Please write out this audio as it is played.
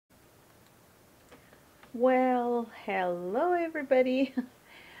Well, hello everybody.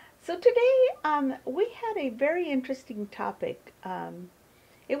 So today we had a very interesting topic.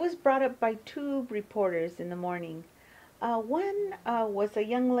 It was brought up by two reporters in the morning. One was a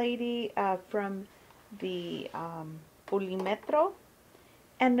young lady from the Pulimetro,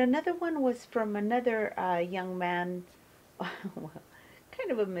 and another one was from another young man, well,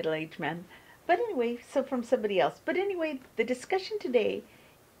 kind of a middle-aged man. But anyway, so from somebody else. But anyway, the discussion today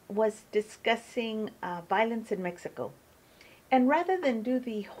was discussing violence in Mexico. And rather than do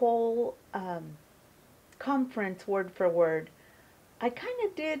the whole conference word for word, I kind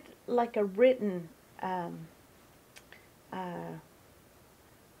of did like a written uh,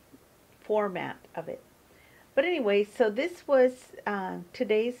 format of it. But anyway, so this was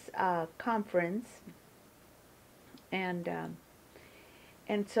today's conference, and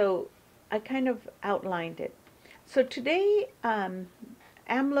and so I kind of outlined it. So today,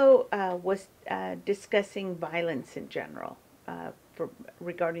 AMLO was discussing violence in general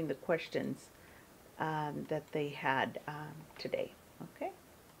regarding the questions that they had today. Okay.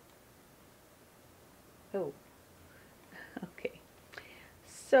 Oh, okay.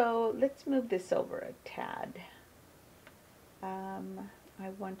 So let's move this over a tad. I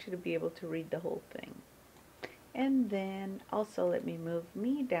want you to be able to read the whole thing. And then also let me move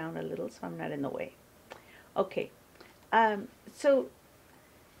me down a little so I'm not in the way. Okay. So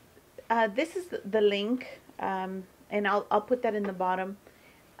this is the link, and I'll put that in the bottom.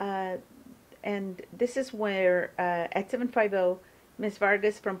 And this is where at 750, Ms.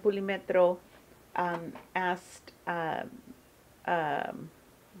 Vargas from Pulimetro asked, well,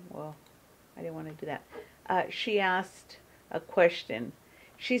 I didn't want to do that. She asked a question.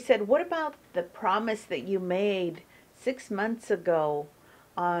 She said, what about the promise that you made 6 months ago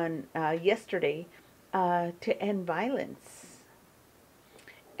on yesterday to end violence?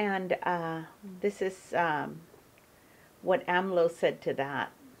 And this is what AMLO said to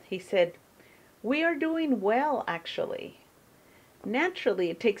that. He said, we are doing well, actually.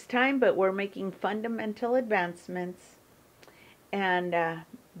 Naturally, it takes time, but we're making fundamental advancements and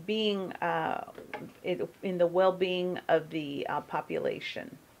being in the well-being of the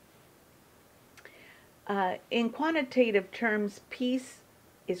population. In quantitative terms, peace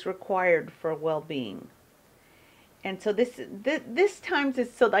is required for well-being. And so this times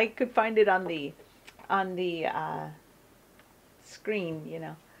is so that I could find it on the screen, you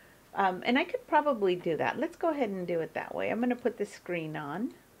know. And I could probably do that. Let's go ahead and do it that way. I'm going to put the screen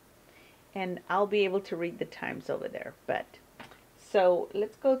on, and I'll be able to read the times over there. But so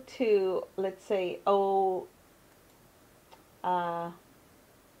let's go to, let's say, okay,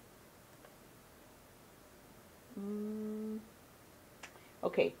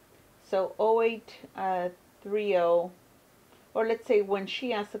 so 0830, or let's say when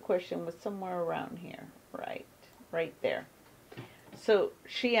she asked the question was somewhere around here, right there. So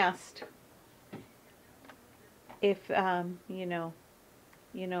she asked if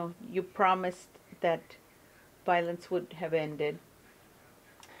you promised that violence would have ended,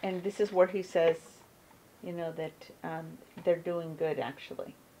 and this is where he says, that they're doing good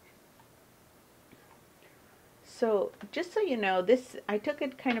actually. So just so you know, this I took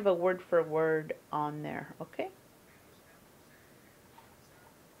it kind of a word for word on there, okay?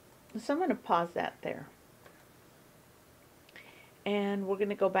 So I'm going to pause that there. And we're going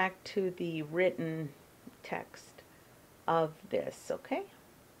to go back to the written text of this, okay?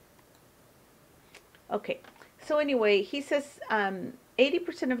 Okay, so anyway, he says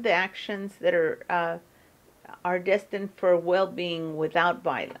 80% of the actions that are destined for well-being without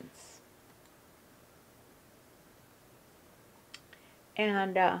violence.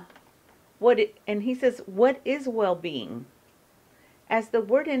 And and he says, what is well-being? As the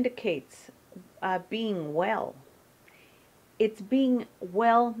word indicates, being well. It's being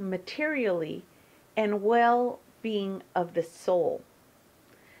well materially and well-being of the soul.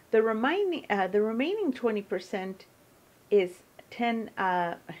 The remaining 20% is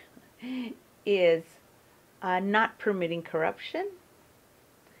not permitting corruption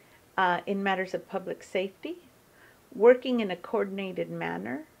in matters of public safety, working in a coordinated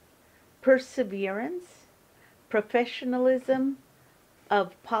manner, perseverance, professionalism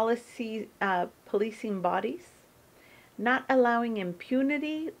of policing bodies, not allowing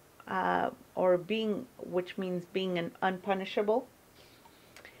impunity, which means being unpunishable.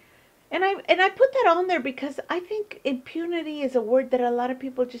 And I put that on there because I think impunity is a word that a lot of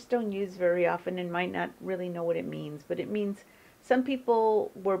people just don't use very often and might not really know what it means. But it means some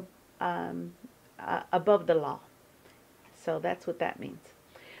people were above the law. So that's what that means.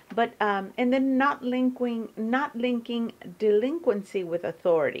 But and then not linking delinquency with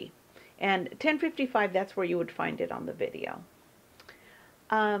authority. And 1055, that's where you would find it on the video.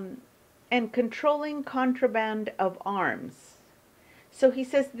 And controlling contraband of arms. So he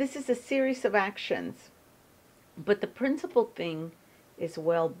says this is a series of actions, but the principal thing is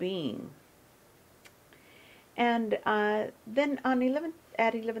well-being. And then on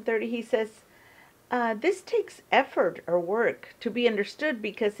at 11:30 he says, this takes effort or work to be understood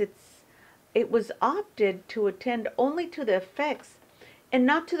because it was opted to attend only to the effects and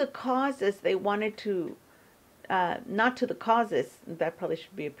not to the causes they wanted to, not to the causes, that probably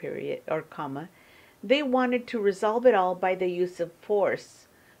should be a period or comma, they wanted to resolve it all by the use of force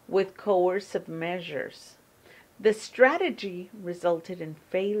with coercive measures. The strategy resulted in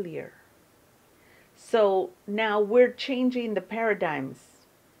failure. So now we're changing the paradigms.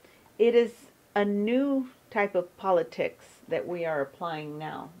 It is a new type of politics that we are applying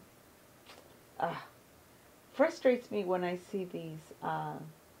now. Frustrates me when I see these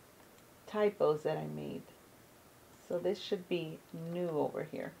typos that I made. So this should be new over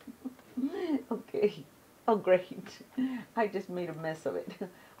here. Okay. Oh, great. I just made a mess of it.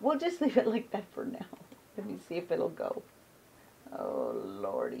 We'll just leave it like that for now. Let me see if it'll go. Oh,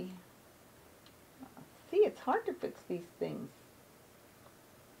 Lordy. See, it's hard to fix these things.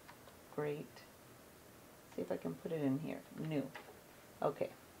 Great. See if I can put it in here. New. Okay.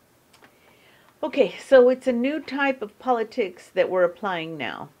 Okay, so it's a new type of politics that we're applying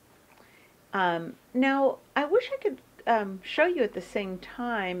now. Now, I wish I could show you at the same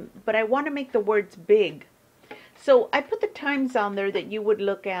time, but I want to make the words big. So I put the times on there that you would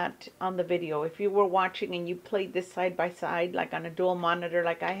look at on the video. If you were watching and you played this side by side, like on a dual monitor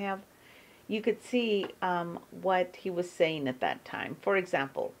like I have, you could see what he was saying at that time. For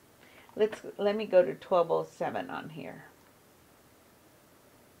example, let me go to 1207 on here.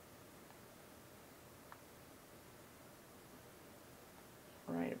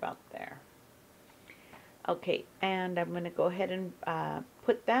 Right about there. Okay, and I'm going to go ahead and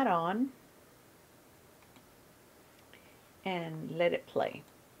put that on and let it play.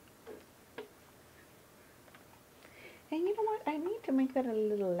 And you know what? I need to make that a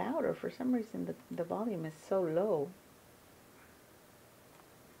little louder. For some reason, the volume is so low.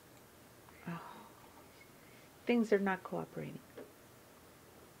 Oh, things are not cooperating.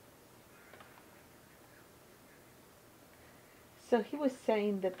 So he was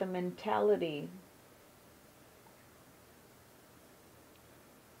saying that the mentality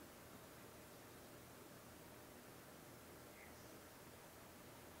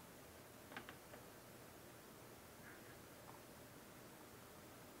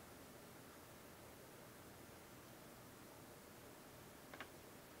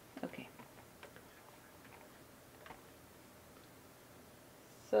okay.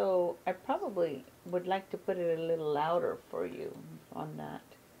 So I probably would like to put it a little louder for you on that.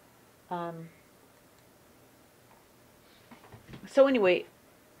 So anyway,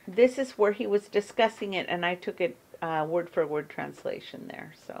 this is where he was discussing it, and I took it word for word translation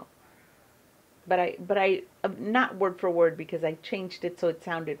there. So, but I not word for word because I changed it so it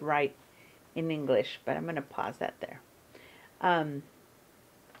sounded right in English. But I'm going to pause that there.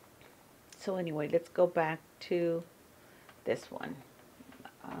 So anyway, let's go back to this one.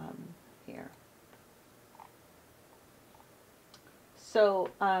 Here. So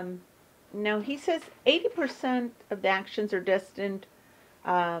now he says 80% of the actions are destined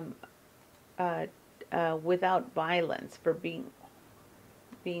without violence, for being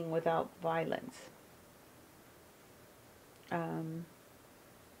without violence.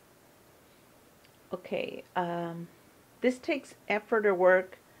 Okay, this takes effort or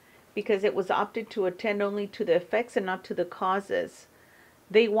work because it was opted to attend only to the effects and not to the causes.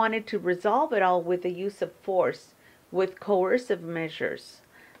 They wanted to resolve it all with the use of force, with coercive measures.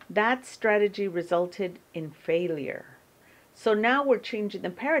 That strategy resulted in failure. So now we're changing the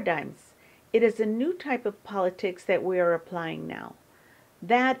paradigms. It is a new type of politics that we are applying now.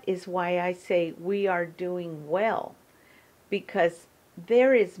 That is why I say we are doing well, because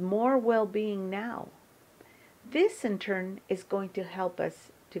there is more well-being now. This in turn is going to help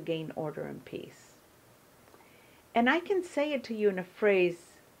us to gain order and peace. And I can say it to you in a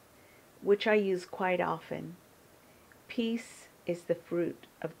phrase which I use quite often. Peace is the fruit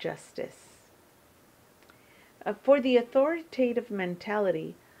of justice. For the authoritative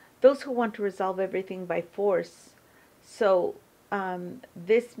mentality, those who want to resolve everything by force, so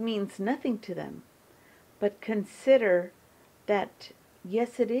this means nothing to them. But consider that,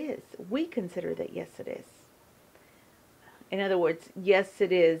 yes, it is. We consider that, yes, it is. In other words, yes,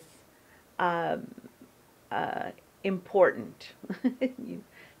 it is important.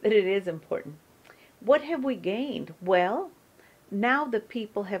 That it is important. What have we gained? Well, now the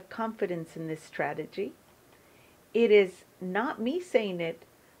people have confidence in this strategy. It is not me saying it,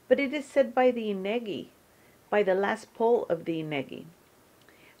 but it is said by the INEGI, by the last poll of the INEGI.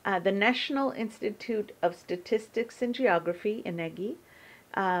 The National Institute of Statistics and Geography, INEGI.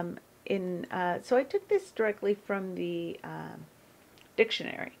 So I took this directly from the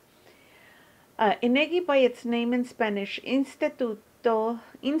dictionary. INEGI, by its name in Spanish, Instituto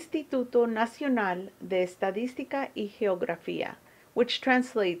Nacional de Estadística y Geografía, which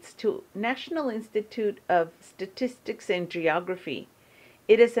translates to National Institute of Statistics and Geography.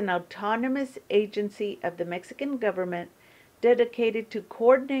 It is an autonomous agency of the Mexican government dedicated to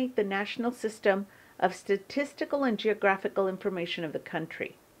coordinate the national system of statistical and geographical information of the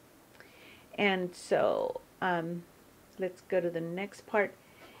country. And so let's go to the next part.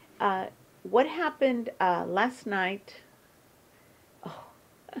 What happened last night? Oh,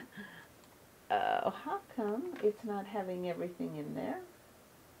 how come it's not having everything in there?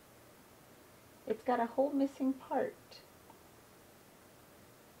 It's got a whole missing part.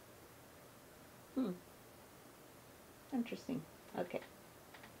 Interesting. Okay.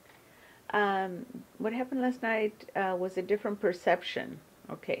 What happened last night was a different perception.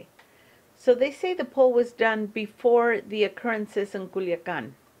 Okay. So they say the poll was done before the occurrences in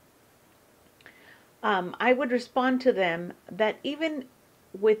Culiacan. I would respond to them that even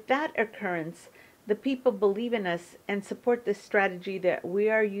with that occurrence, the people believe in us and support the strategy that we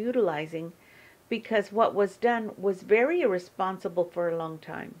are utilizing, because what was done was very irresponsible for a long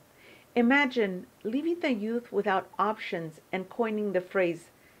time. Imagine leaving the youth without options and coining the phrase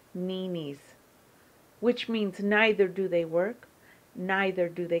ninis, which means neither do they work, neither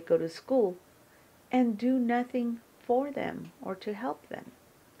do they go to school, and do nothing for them or to help them.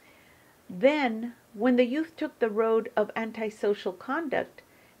 Then, when the youth took the road of antisocial conduct,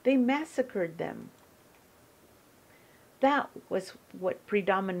 they massacred them. That was what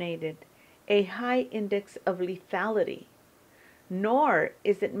predominated, a high index of lethality. Nor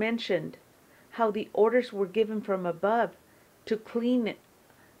is it mentioned how the orders were given from above to clean it,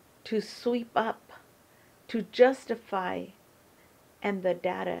 to sweep up, to justify, and the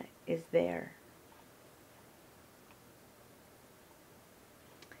data is there.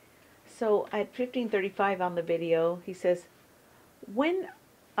 So at 1535 on the video, he says, when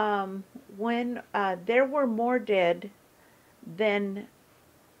there were more dead than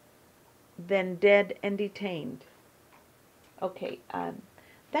dead and detained. Okay,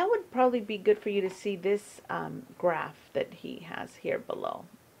 that would probably be good for you to see this graph that he has here below.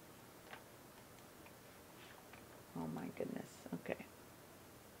 Oh my goodness, okay.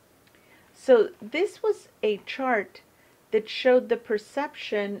 So this was a chart that showed the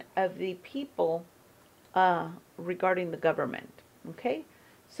perception of the people regarding the government, okay?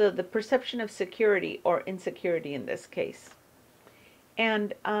 So the perception of security or insecurity in this case.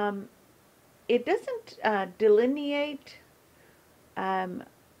 And it doesn't delineate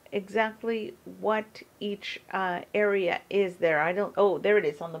exactly what each area is there. Oh, there it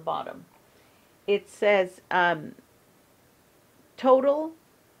is on the bottom. It says total,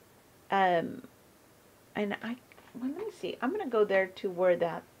 and let me see. I'm going to go there to where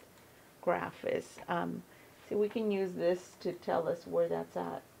that graph is. See, we can use this to tell us where that's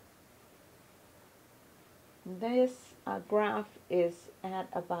at. This graph is at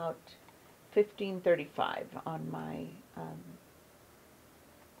about 1535 on my,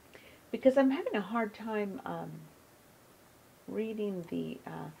 because I'm having a hard time reading the,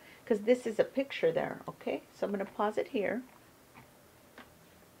 because this is a picture there, okay? So I'm going to pause it here.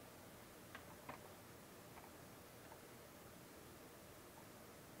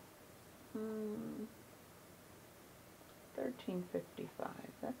 Hmm, 1355,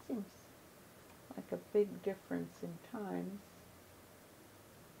 that seems like a big difference in times.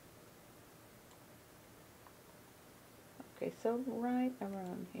 Okay, so right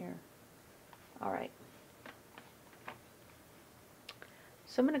around here. All right.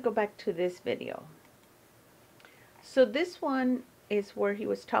 So I'm going to go back to this video. So this one is where he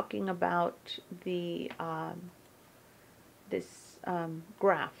was talking about the this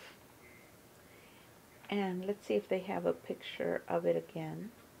graph. And let's see if they have a picture of it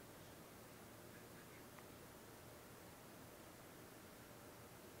again.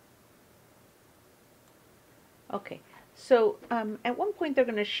 Okay, so at one point they're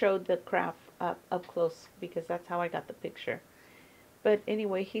going to show the graph up close because that's how I got the picture. But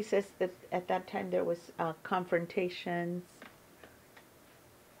anyway, he says that at that time there was confrontations.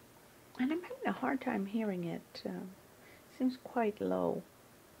 And I'm having a hard time hearing it. Seems quite low.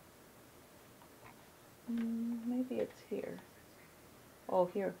 Maybe it's here. Oh,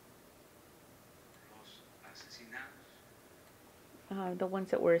 here. The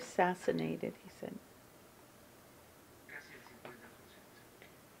ones that were assassinated, he said.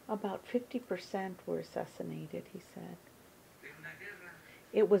 About 50% were assassinated, he said.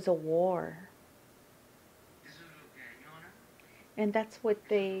 It was a war. And that's what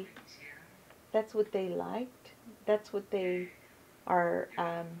they liked. That's what they are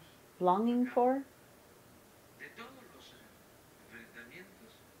longing for.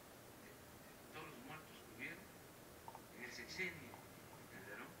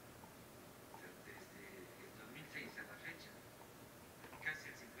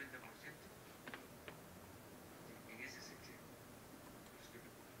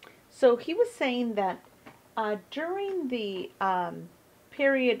 So he was saying that during the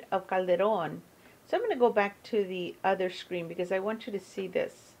period of Calderon, so I'm going to go back to the other screen because I want you to see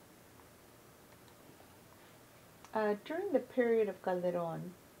this. During the period of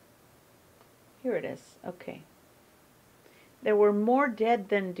Calderon, here it is, okay. There were more dead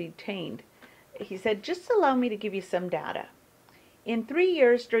than detained. He said, just allow me to give you some data. In 3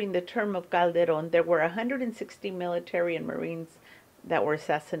 years during the term of Calderon, there were 160 military and Marines that were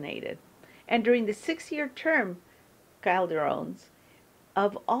assassinated. And during the 6-year term, Calderon's,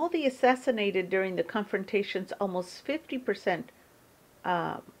 of all the assassinated during the confrontations, almost 50%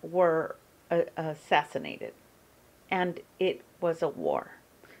 were assassinated. And it was a war.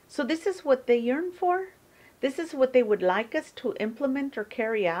 So this is what they yearn for? This is what they would like us to implement or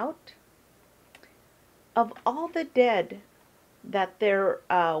carry out? Of all the dead that there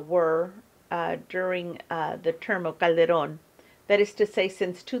were during the term of Calderon, that is to say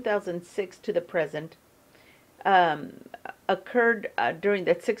since 2006 to the present, occurred during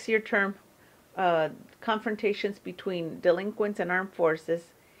that 6-year term, confrontations between delinquents and armed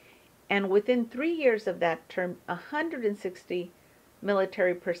forces, and within 3 years of that term, 160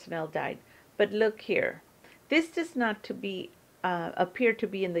 military personnel died. But look here, this does not appear to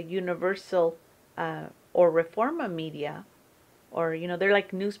be in the Universal or Reforma media, or, you know, they're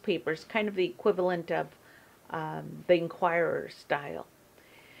like newspapers, kind of the equivalent of the Inquirer style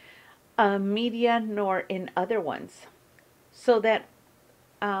media, nor in other ones, so that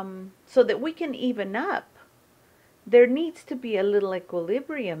we can even up. There needs to be a little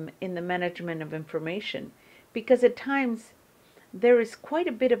equilibrium in the management of information, because at times there is quite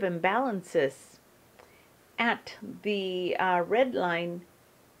a bit of imbalances. At the red line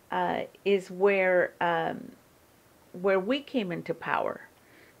is where we came into power.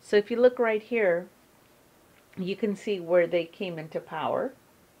 So if you look right here, you can see where they came into power.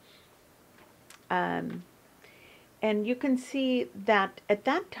 And you can see that at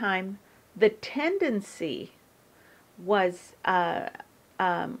that time, the tendency was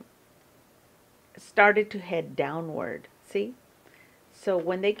started to head downward. See? So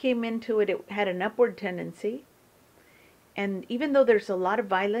when they came into it, it had an upward tendency. And even though there's a lot of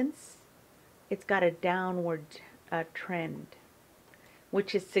violence, it's got a downward trend,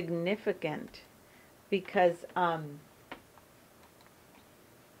 which is significant because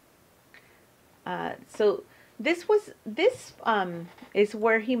so this is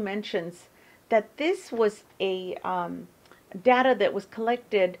where he mentions that this was a data that was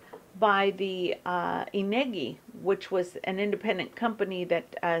collected by the INEGI, which was an independent company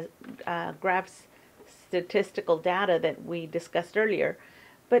that graphs statistical data that we discussed earlier.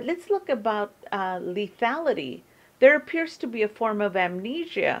 But let's look about lethality. There appears to be a form of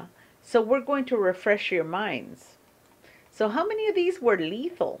amnesia, so we're going to refresh your minds. So how many of these were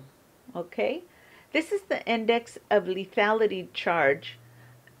lethal? Okay, this is the index of lethality charge.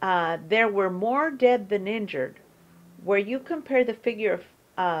 There were more dead than injured. Where you compare the figure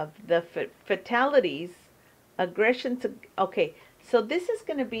of the fatalities, aggressions, okay, so this is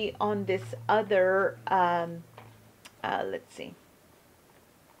going to be on this other, let's see.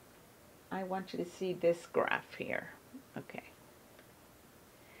 I want you to see this graph here. Okay.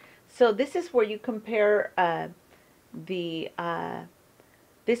 So this is where you compare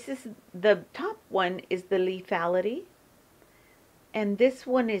this is the top one is the lethality, and this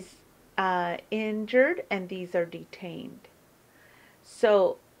one is injured, and these are detained.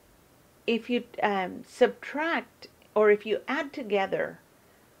 So if you subtract, or if you add together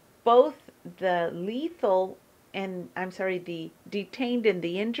both the lethal and, the detained and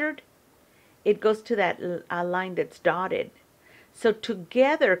the injured, it goes to that line that's dotted. So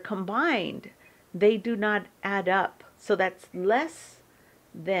together, combined, they do not add up. So that's less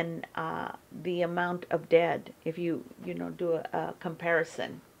than the amount of dead if you do a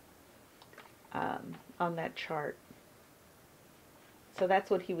comparison on that chart. So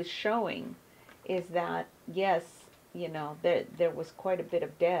that's what he was showing, is that yes, there was quite a bit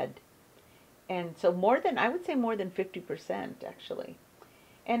of dead, And so I would say more than 50% actually.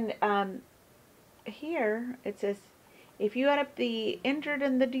 And here it says, if you add up the injured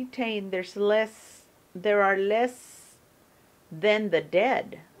and the detained, there are less than the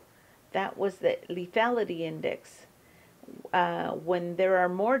dead. That was the lethality index. When there are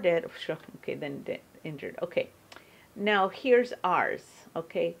more dead, okay, than injured. Okay, now here's ours.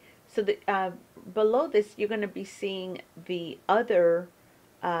 Okay, so below this, you're going to be seeing the other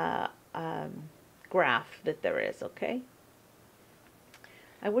uh, graph that there is. Okay.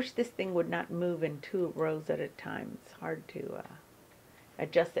 I wish this thing would not move in 2 rows at a time. It's hard to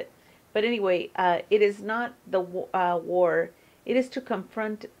adjust it. But anyway, it is not the war. It is to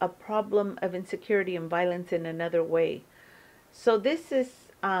confront a problem of insecurity and violence in another way. So this is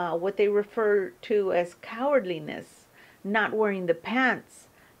what they refer to as cowardliness, not wearing the pants,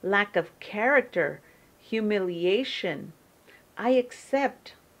 lack of character, humiliation. I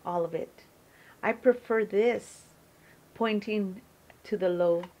accept all of it. I prefer this, pointing to the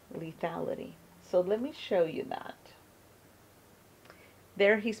low lethality. So let me show you that.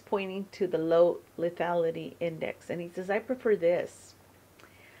 There he's pointing to the low lethality index, and he says, I prefer this.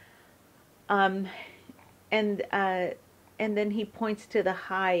 And then he points to the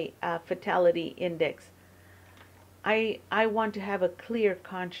high fatality index. I want to have a clear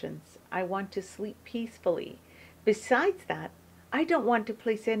conscience. I want to sleep peacefully. Besides that, I don't want to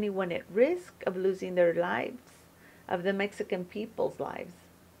place anyone at risk of losing their lives, of the Mexican people's lives.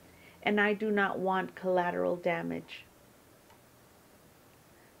 And I do not want collateral damage.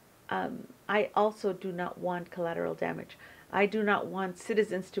 I also do not want collateral damage. I do not want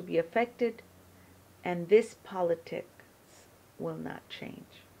citizens to be affected, and this politics will not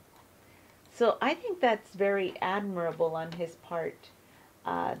change. So I think that's very admirable on his part,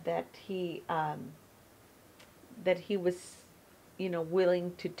 that he was,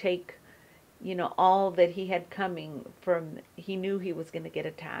 willing to take, all that he had coming from. He knew he was going to get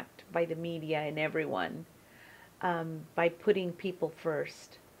attacked by the media and everyone, by putting people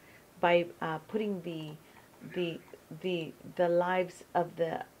first, by putting the lives of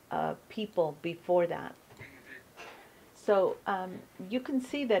the people before that. So you can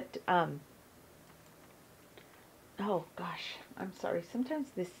see that. Oh gosh, I'm sorry.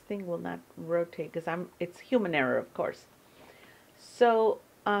 Sometimes this thing will not rotate because it's human error, of course. So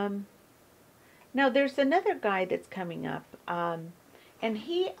now there's another guy that's coming up, and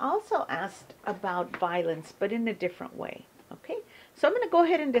he also asked about violence, but in a different way. Okay, so I'm going to go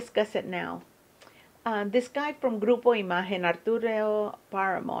ahead and discuss it now. This guy from Grupo Imagen, Arturo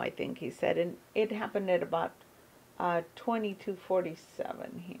Paramo, I think he said, and it happened at about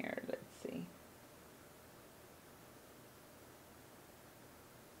 2247 here. Let's see.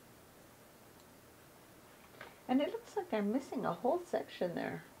 And it looks like I'm missing a whole section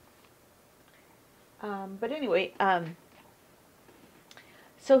there. But anyway,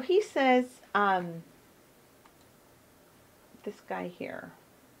 so he says, this guy here.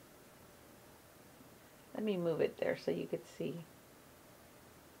 Let me move it there so you could see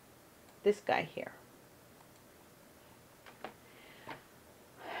this guy here.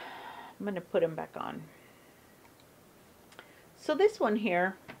 I'm going to put him back on. So this one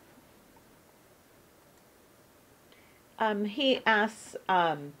here, he asks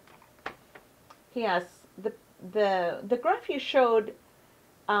the graph you showed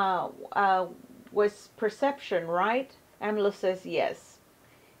was perception, right? AMLO says yes.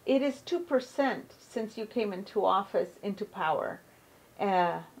 It is 2% since you came into office, into power.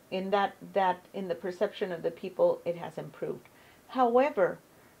 In the perception of the people, it has improved. However,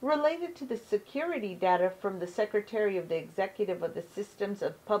 related to the security data from the Secretary of the Executive of the Systems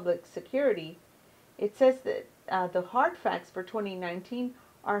of Public Security, it says that the hard facts for 2019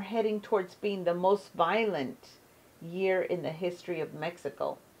 are heading towards being the most violent year in the history of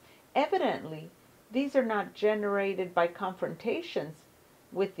Mexico. Evidently, these are not generated by confrontations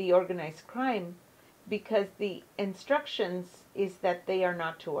with the organized crime, because the instructions is that they are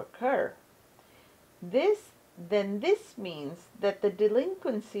not to occur. This means that the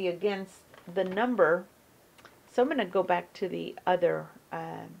delinquency against the number, so I'm going to go back to the other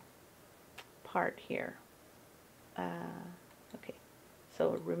part here. Okay,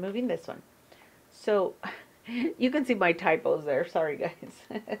 so removing this one. So you can see my typos there. Sorry, guys.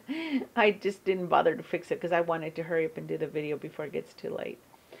 I just didn't bother to fix it because I wanted to hurry up and do the video before it gets too late.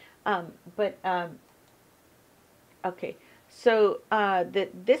 Okay, so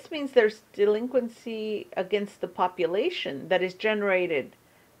this means there's delinquency against the population that has generated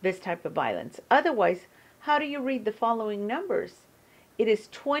this type of violence. Otherwise, how do you read the following numbers? It is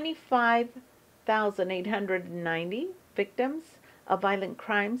 25,890 victims of violent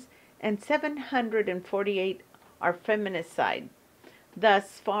crimes and 748 are feminicide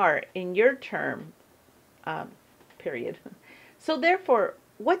thus far in your term period. So therefore,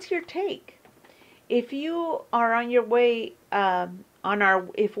 what's your take? If you are on your way,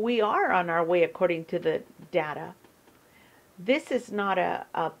 if we are on our way according to the data, this is not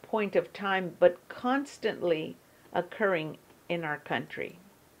a point of time, but constantly occurring in our country.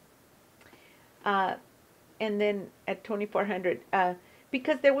 And then at 2400,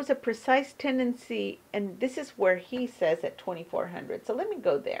 because there was a precise tendency, and this is where he says at 2400. So let me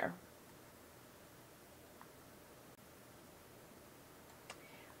go there.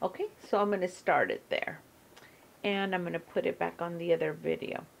 Okay, so I'm going to start it there. And I'm going to put it back on the other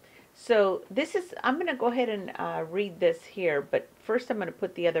video. So this is, I'm going to go ahead and read this here, but first I'm going to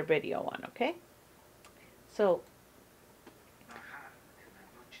put the other video on, okay? So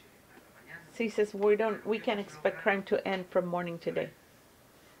he says we can't expect crime to end from morning to day.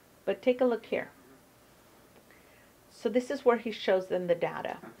 But take a look here. So this is where he shows them the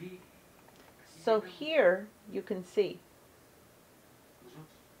data. So here you can see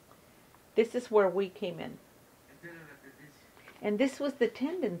this is where we came in. And this was the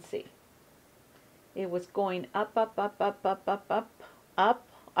tendency. It was going up, up, up, up, up, up, up, up,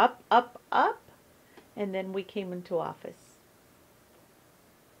 up, up, up, and then we came into office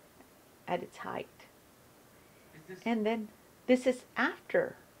at its height. And then this is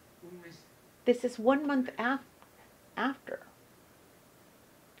after. This is 1 month after.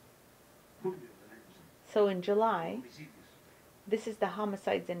 So in July, this is the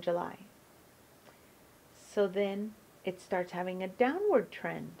homicides in July. So then it starts having a downward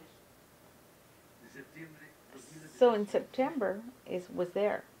trend. So in September was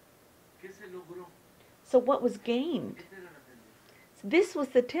there. So what was gained? So this was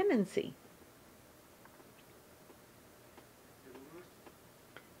the tendency.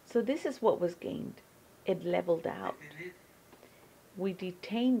 So this is what was gained. It leveled out. We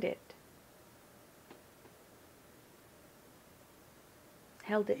detained it.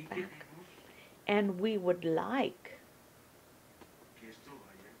 Held it back. And we would like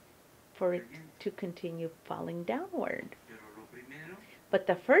for it to continue falling downward. But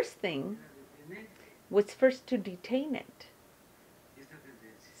the first thing was first to detain it.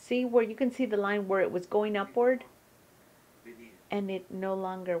 See where you can see the line where it was going upward and it no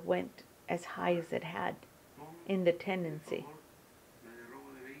longer went as high as it had in the tendency.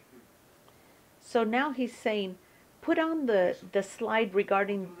 So now he's saying, put on the slide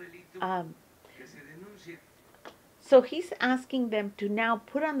regarding so he's asking them to now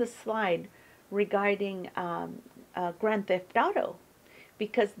put on the slide regarding Grand Theft Auto,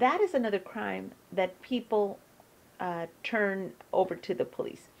 because that is another crime that people turn over to the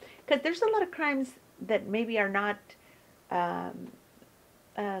police. Because there's a lot of crimes that maybe are not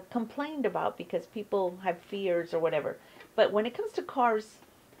complained about because people have fears or whatever. But when it comes to cars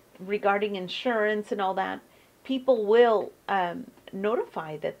regarding insurance and all that, people will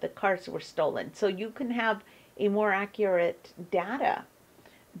notify that the cars were stolen. So you can have a more accurate data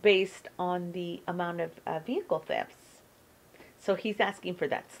based on the amount of vehicle thefts. So he's asking for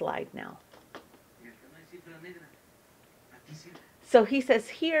that slide now. So he says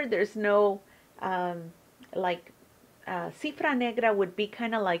here there's no, cifra negra would be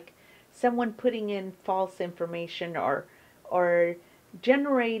kind of like someone putting in false information or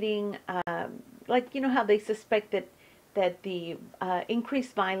generating, like, you know how they suspect that the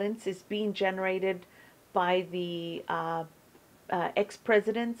increased violence is being generated by the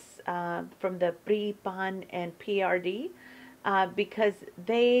ex-presidents from the PRI, PAN, and PRD, because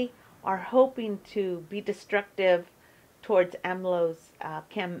they are hoping to be destructive towards AMLO's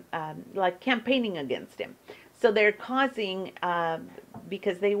campaigning against him. So they're causing,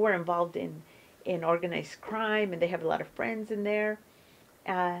 because they were involved in organized crime and they have a lot of friends in there,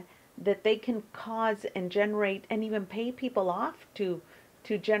 that they can cause and generate and even pay people off to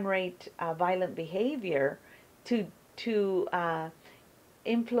generate violent behavior to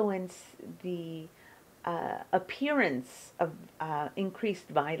influence the appearance of increased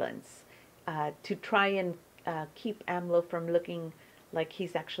violence, to try and keep AMLO from looking like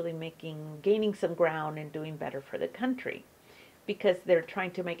he's actually gaining some ground and doing better for the country, because they're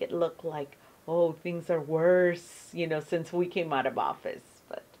trying to make it look like, oh, things are worse, you know, since we came out of office.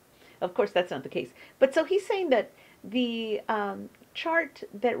 But of course that's not the case. But so he's saying that the chart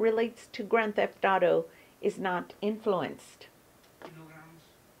that relates to Grand Theft Auto is not influenced.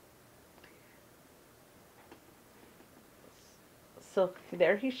 So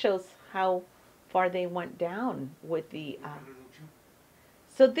there he shows how far they went down with the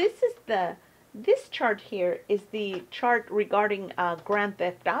so this is This chart here is the chart regarding grand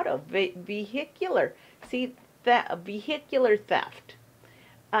theft auto, vehicular. See, that vehicular theft.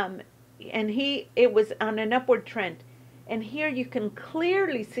 Um, and it was on an upward trend. And here you can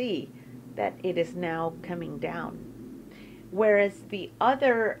clearly see that it is now coming down. Whereas the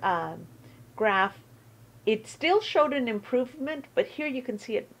other graph, it still showed an improvement, but here you can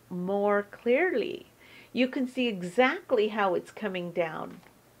see it more clearly. You can see exactly how it's coming down,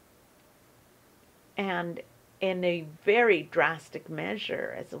 and in a very drastic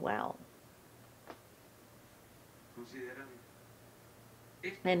measure as well.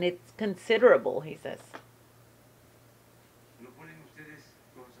 And it's considerable, he says.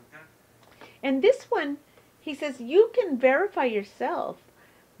 And this one, he says, you can verify yourself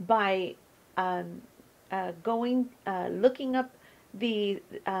by looking up the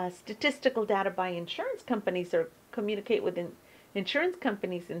statistical data by insurance companies, or communicate with insurance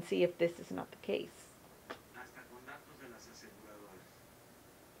companies and see if this is not the case.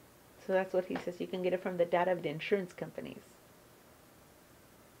 So that's what he says. You can get it from the data of the insurance companies.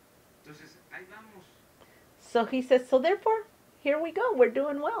 So he says, so therefore, here we go. We're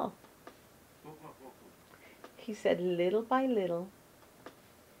doing well. He said, little by little.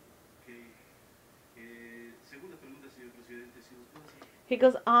 He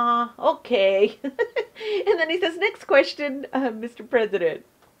goes, okay. And then he says, next question, Mr. President.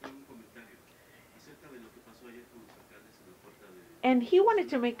 And he wanted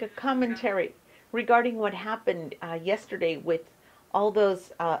to make a commentary regarding what happened yesterday with all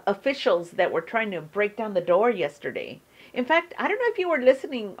those officials that were trying to break down the door yesterday. In fact, I don't know if you were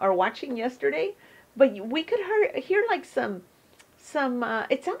listening or watching yesterday, but we could hear like some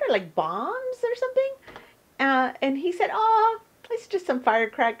it sounded like bombs or something. And he said, it's just some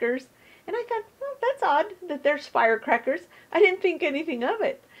firecrackers. And I thought, well, that's odd that there's firecrackers. I didn't think anything of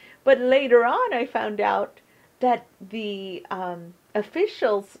it. But later on, I found out that the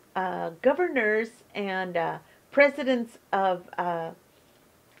officials, governors, and presidents of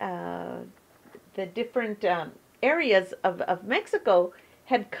the different areas of Mexico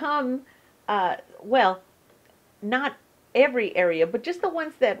had come, well, not every area, but just the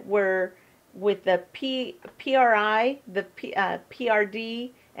ones that were with the PRI, the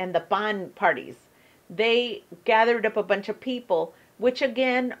PRD, and the PAN parties. They gathered up a bunch of people, which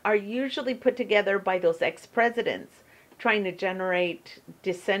again are usually put together by those ex-presidents, trying to generate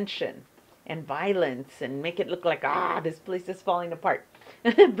dissension and violence and make it look like, this place is falling apart.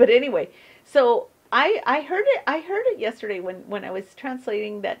 But anyway, so I heard it yesterday when I was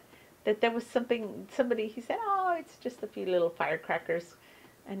translating that there was somebody, he said, it's just a few little firecrackers.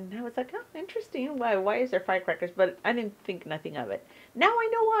 And I was like, interesting. Why is there firecrackers? But I didn't think nothing of it. Now I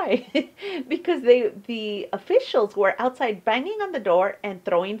know why. Because the officials were outside banging on the door and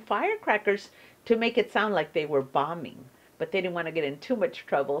throwing firecrackers to make it sound like they were bombing. But they didn't want to get in too much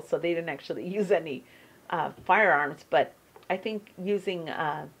trouble, so they didn't actually use any firearms. But I think using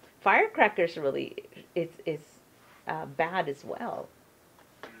firecrackers really is bad as well.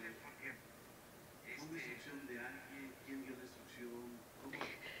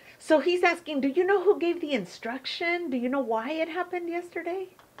 So he's asking, do you know who gave the instruction? Do you know why it happened yesterday?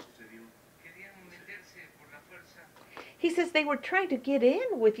 He says they were trying to get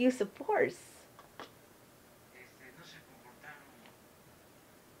in with use of force.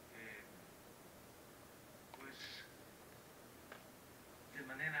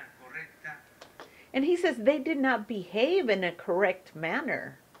 And he says they did not behave in a correct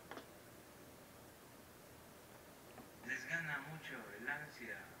manner.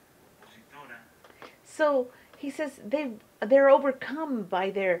 So he says they're overcome by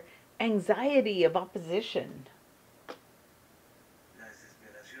their anxiety of opposition.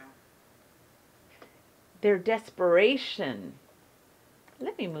 Their desperation.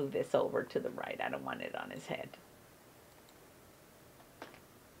 Let me move this over to the right. I don't want it on his head.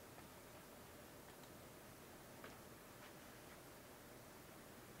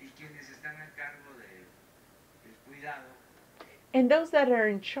 And those that are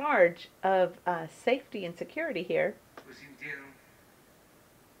in charge of safety and security here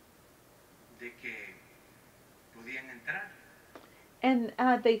and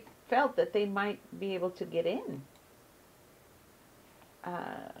they felt that they might be able to get in.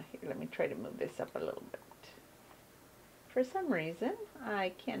 Here, let me try to move this up a little bit. For some reason,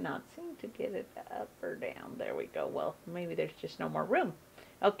 I cannot seem to get it up or down. There we go. Well, maybe there's just no more room.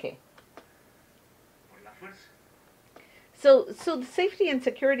 Okay. So the safety and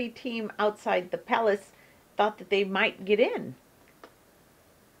security team outside the palace thought that they might get in.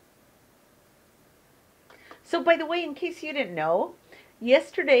 So by the way, in case you didn't know,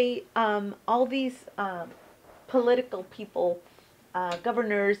 yesterday, all these political people,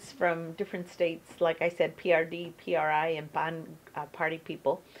 governors from different states, like I said, PRD, PRI, and PAN party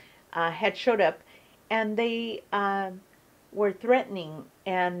people, had showed up, and they were threatening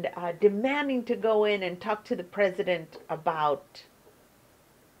and demanding to go in and talk to the president about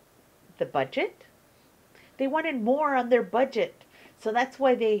the budget. They wanted more on their budget, so that's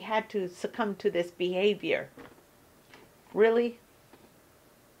why they had to succumb to this behavior. Really?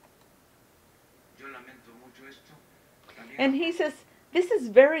 And he says, this is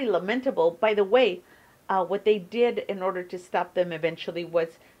very lamentable. By the way, what they did in order to stop them eventually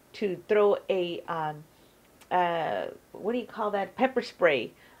was to throw a, what do you call that, pepper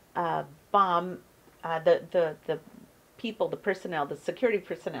spray bomb. The people, the personnel, the security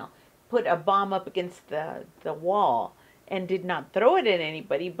personnel, put a bomb up against the wall and did not throw it at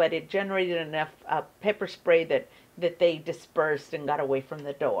anybody, but it generated enough pepper spray that they dispersed and got away from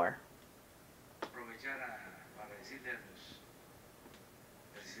the door.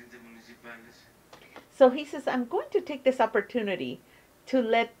 So he says, I'm going to take this opportunity to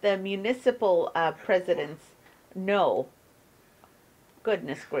let the municipal presidents know.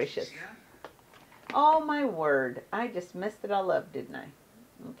 Goodness gracious. Oh my word. I just messed it all up, didn't I?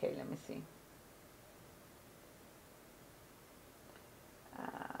 Okay, let me see.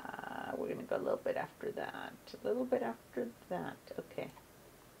 We're going to go a little bit after that. A little bit after that. Okay.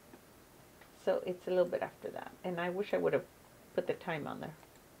 So it's a little bit after that. And I wish I would have put the time on there.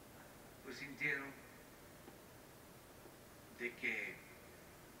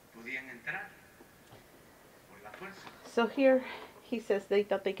 So here he says they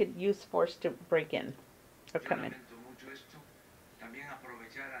thought they could use force to break in or come in.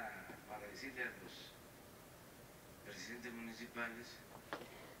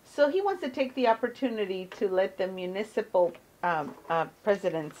 So he wants to take the opportunity to let the municipal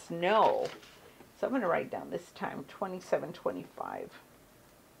presidents know. So I'm going to write down this time, 2725.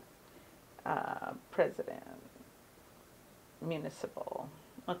 President, municipal.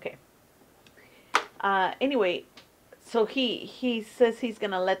 Okay. Anyway, so he says he's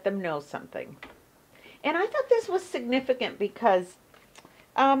going to let them know something. And I thought this was significant because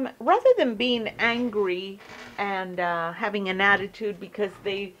rather than being angry and having an attitude because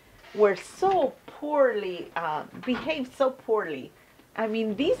they were so poorly, behaved so poorly. I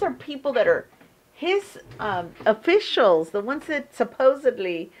mean, these are people that are his officials, the ones that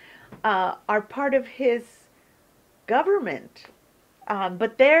supposedly are part of his government.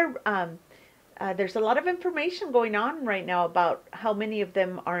 But there's a lot of information going on right now about how many of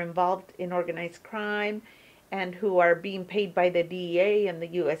them are involved in organized crime and who are being paid by the DEA and the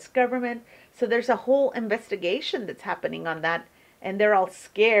U.S. government. So there's a whole investigation that's happening on that, and they're all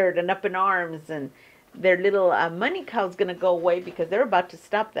scared and up in arms, and their little money cow's going to go away because they're about to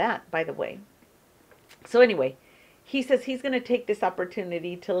stop that, by the way. So anyway, he says he's going to take this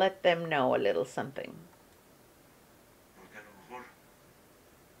opportunity to let them know a little something.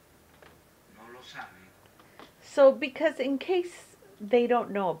 So because in case they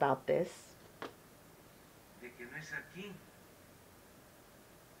don't know about this,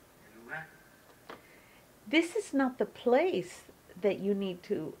 this is not the place that you need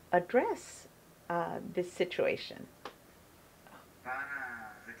to address this situation.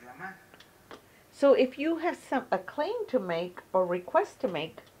 So if you have a claim to make or request to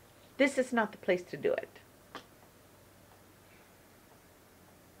make, this is not the place to do it.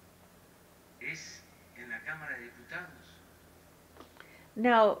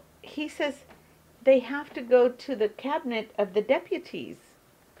 Now, he says they have to go to the cabinet of the deputies.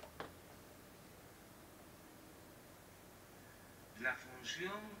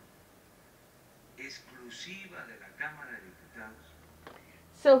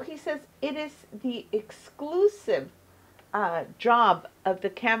 So he says it is the exclusive job of the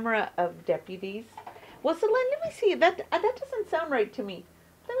Camera of Deputies. Well, so let me see. That doesn't sound right to me.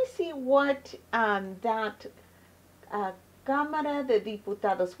 Let me see what that Cámara de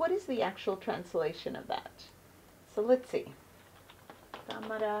Diputados, what is the actual translation of that? So let's see.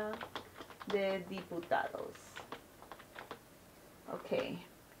 Cámara de Diputados. Okay.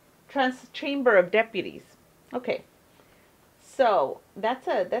 Chamber of Deputies. Okay. So that's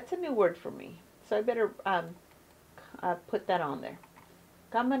a new word for me. So I better put that on there.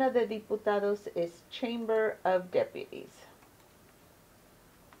 Cámara de Diputados is Chamber of Deputies.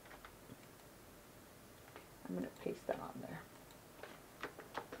 I'm going to paste that on there.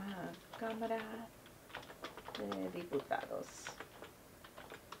 Cámara de Diputados.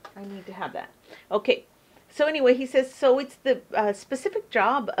 I need to have that. Okay. So anyway, he says, so it's the specific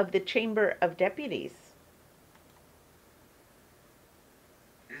job of the Chamber of Deputies.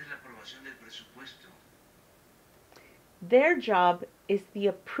 Their job is the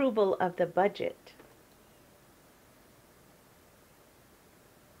approval of the budget.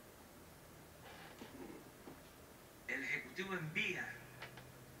 El ejecutivo envía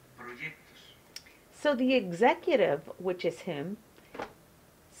proyectos. So the executive, which is him,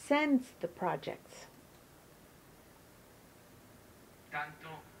 sends the projects. Tanto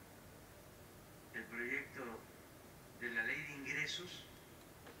el proyecto de la ley de ingresos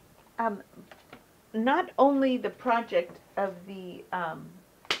Not only the project of the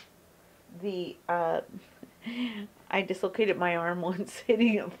I dislocated my arm once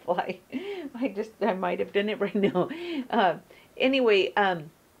hitting a fly. I might have done it right now. Anyway,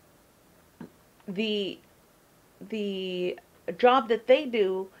 the job that they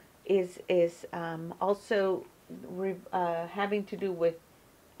do is also having to do with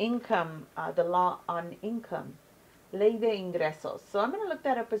income, the law on income, ley de ingresos. So I'm going to look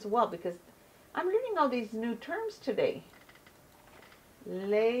that up as well because I'm learning all these new terms today.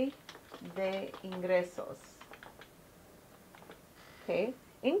 Ley de ingresos. Okay,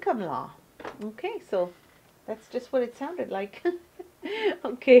 income law. Okay, so that's just what it sounded like.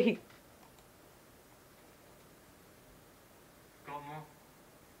 Okay. como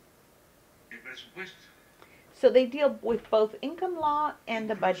el presupuesto. So they deal with both income law and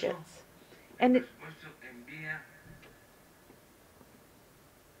the budgets. And El presupuesto envía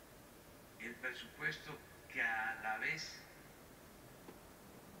el presupuesto que a la vez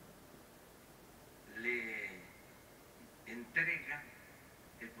le entrega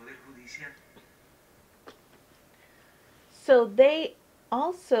el Poder Judicial. so they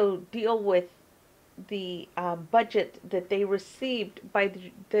also deal with the budget that they received by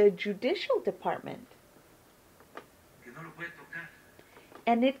the judicial department. Que no lo puede tocar.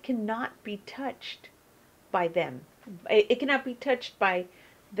 And it cannot be touched by them. It cannot be touched by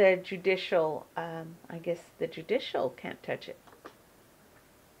the judicial, I guess the judicial can't touch it.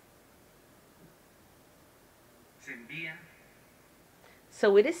 Se envía.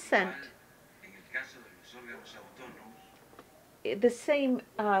 So it is sent. Igual, en el caso de los órganos autónomos, The same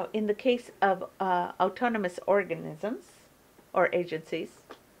in the case of autonomous organisms or agencies.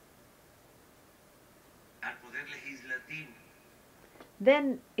 al Poder Legislativo.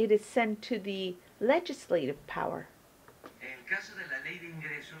 Then it is sent to the legislative power. En el caso de la ley de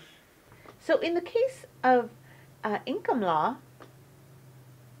ingresos, So in the case of income law,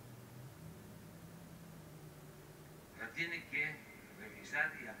 la tiene que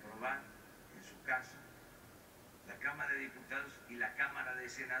revisar y aprobar, en su caso, la Cámara de Diputados y la Cámara de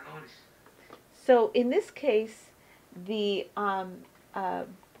Senadores. so in this case, the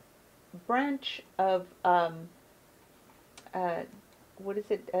branch of what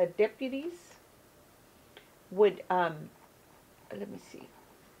is it, deputies would let me see.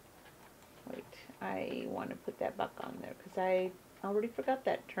 Wait, I want to put that back on there because I already forgot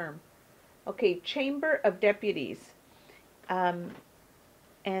that term. Okay, Chamber of Deputies, and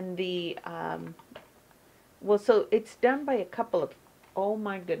the well, so it's done by a couple of. Oh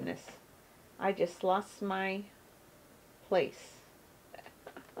my goodness, I just lost my place.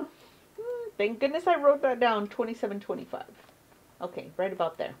 Thank goodness I wrote that down. 2725. Okay, right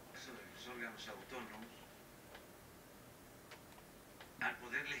about there. Caso de los órganos autónomos, al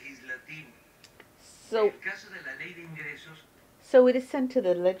Poder Legislativo. En So el caso de la ley de ingresos, So it is sent to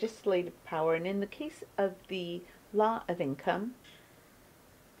the legislative power, and in the case of the law of income,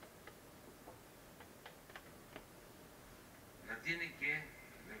 la tiene que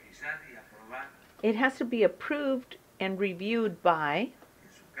revisar y aprobar, it has to be approved and reviewed by,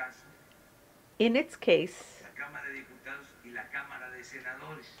 en su caso, in its case, la Cámara de Diputados y la Cámara de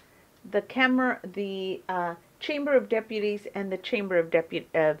Senadores. the Chamber of Deputies and the Chamber of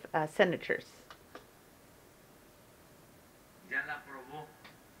Senators. Ya la aprobó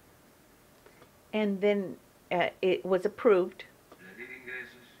And then it was approved. la ley de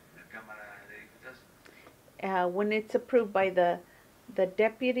ingresos, la Cámara de Diputados. When it's approved by the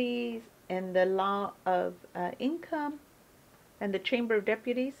deputies and the law of income and the Chamber of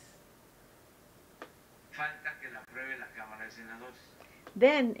Deputies, Falta que la apruebe la Cámara de Senadores.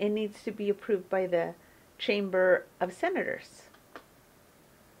 then it needs to be approved by the Chamber of Senators.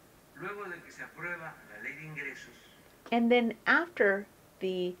 Luego de que se aprueba la ley de ingresos, And then after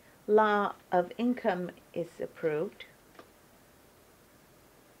the law of income is approved,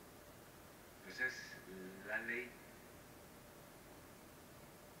 pues es la ley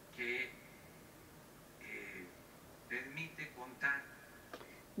que permite contar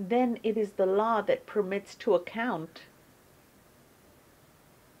then it is the law that permits to account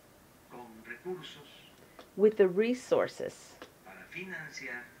con recursos with the resources para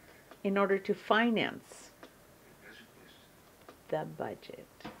financiar in order to finance el presupuesto. the budget.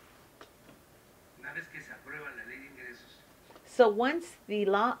 Una vez que se aprueba la ley de ingresos, So once the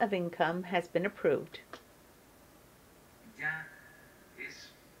law of income has been approved, ya es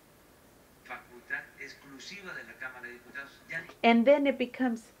facultad exclusiva de la Cámara de Diputados. Ya and then it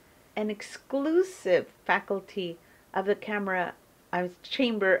becomes an exclusive faculty of the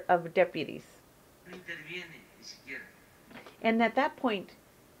Chamber of Deputies. no interviene ni siquiera And at that point,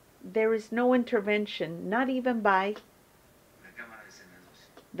 there is no intervention, not even by la Cámara de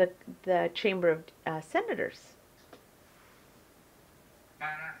Senadores, the Chamber of Senators,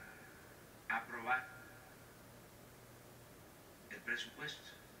 para aprobar el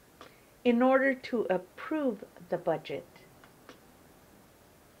presupuesto. in order to approve the budget.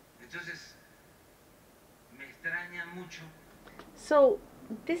 Entonces, me extraña mucho So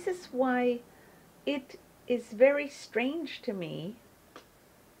this is why it is very strange to me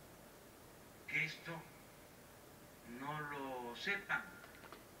que esto no lo sepan.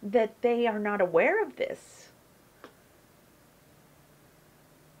 that they are not aware of this.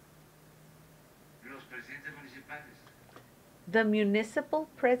 Los presidentes municipales, The municipal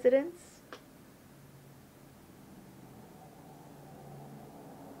presidents,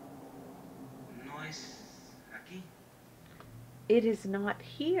 no es aquí. it is not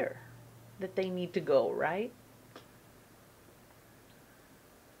here that they need to go, right?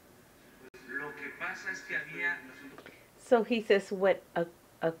 Lo que pasa es que había So he says what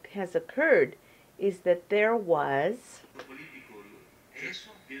has occurred is that there was, eso,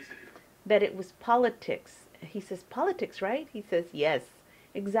 that it was politics. He says politics, right? He says yes,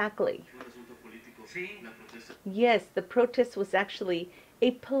 exactly. sí, Yes, the protest was actually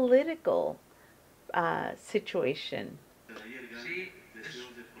a political situation. sí, es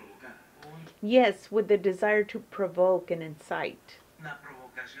Yes, with the desire to provoke and incite. una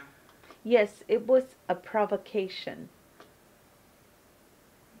provocación Yes, it was a provocation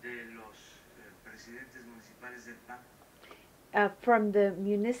de los presidentes municipales del PAN. from the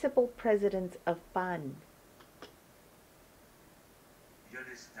municipal presidents of PAN. Yo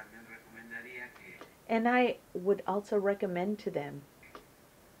les también recomendaría que And I would also recommend to them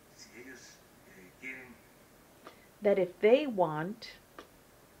si ellos quieren that if they want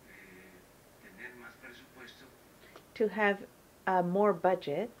tener más presupuesto, to have more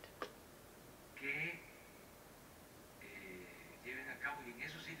budget, que lleven a cabo, y en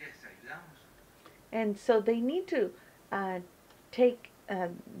eso sí les ayudamos, and so they need to take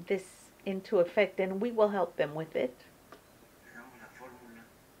this into effect, and we will help them with it. les damos la fórmula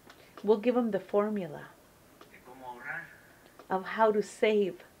We'll give them the formula de cómo ahorrar, of how to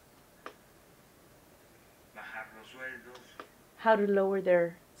save, bajar los sueldos how to lower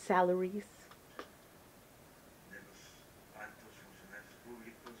their salaries de los altos funcionarios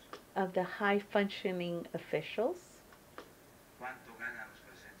públicos, of the high functioning officials, cuánto ganan los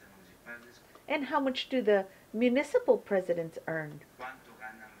presidentes municipales, and how much do the municipal presidents earn, cuánto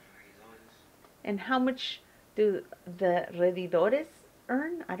ganan los regidores, and how much do the regidores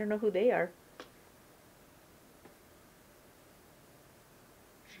earn. I don't know who they are.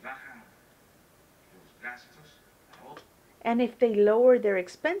 si bajan los gastos, And if they lower their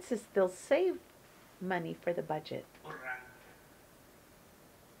expenses, they'll save money for the budget. ahorran,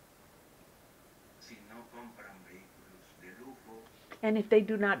 si no compran vehículos de lujo, And if they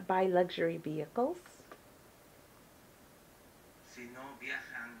do not buy luxury vehicles, si no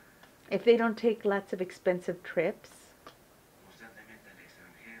viajan if they don't take lots of expensive trips constantemente al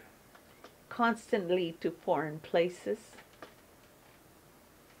extranjero, constantly to foreign places,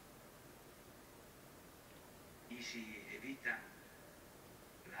 y si evitan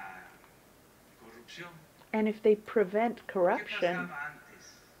la corrupción. and if they prevent ¿Qué corruption. pasaba antes?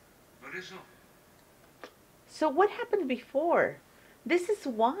 Por eso So what happened before? This is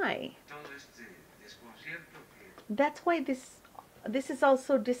why. todo este desconcierto que That's why this is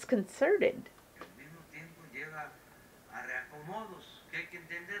also disconcerted, al mismo tiempo lleva a reacomodos que hay que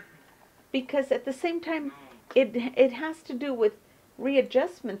entenderlo. because at the same time No, it has to do with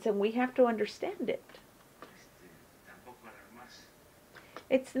readjustments, and we have to understand it. tampoco alarmarse.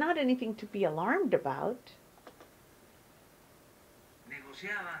 It's not anything to be alarmed about.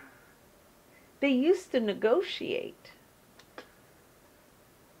 Negociaban They used to negotiate.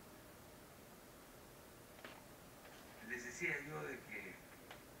 les decía yo de que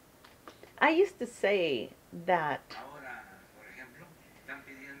I used to say that ahora, por ejemplo, están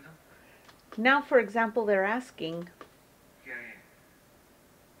pidiendo now, for example, they're asking que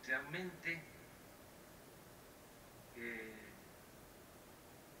se aumente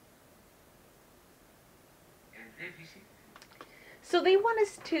el déficit so they want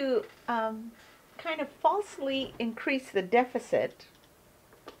us to kind of falsely increase the deficit.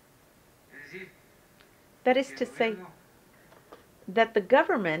 Es decir, That is que to el say gobierno that the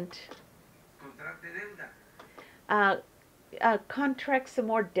government contrate deuda uh, contracts some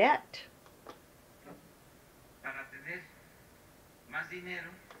more debt para tener más dinero.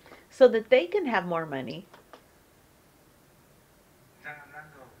 so that they can have more money. Están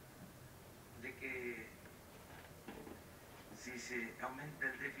hablando de que si se aumenta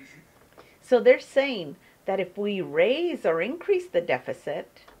el déficit, So they're saying that if we raise or increase the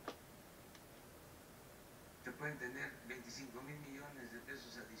deficit, se pueden tener 25,000 millones de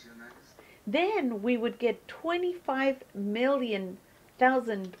pesos adicionales. then we would get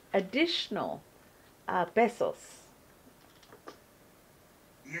 25,000,000 additional pesos.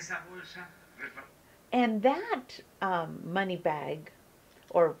 Y esa bolsa And that money bag,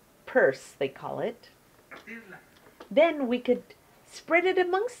 or purse they call it, repartirla. then we could spread it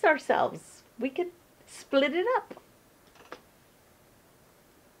amongst ourselves. We could split it up.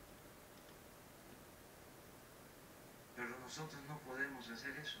 Pero nosotros no podemos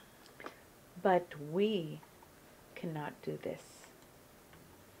hacer eso. But we cannot do this.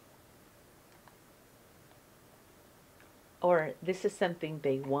 Or this is something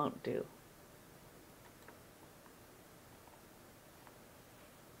they won't do.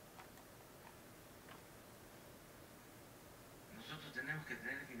 Nosotros tenemos que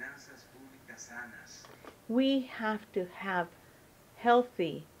tener finanzas públicas sanas. We have to have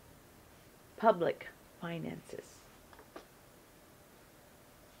healthy public finances.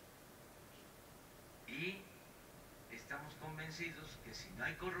 Y estamos convencidos que si no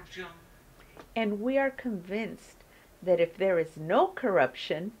hay corrupción, And we are convinced that if there is no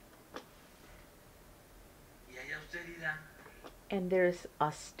corruption y hay austeridad, and there's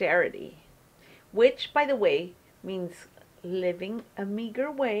austerity, which, by the way, means living a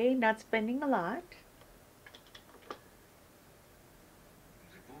meager way, not spending a lot,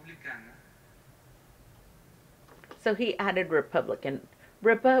 republicana, so he added Republican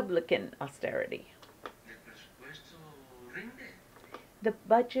austerity. el presupuesto rinde The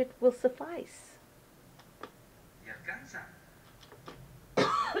budget will suffice. y alcanza.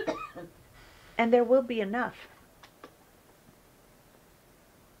 And there will be enough.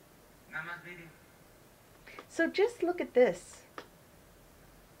 Nada más miren, So just look at this.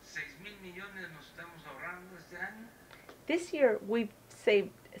 6,000 millones nos estamos ahorrando este año. This year we've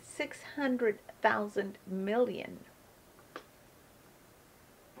saved 600,000 million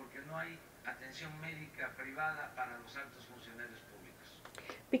Porque no hay atención médica privada para los altos funcionarios públicos.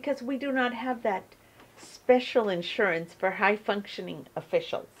 because we do not have that special insurance for high functioning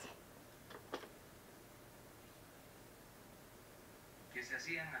officials. Que se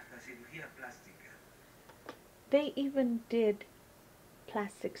hacían hasta cirugía plástica. They even did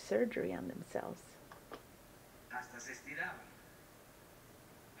plastic surgery on themselves. Hasta se estiraban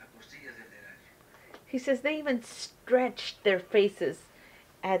a costillas del erario. He says they even stretched their faces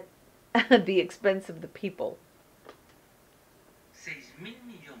at the expense of the people. 6,000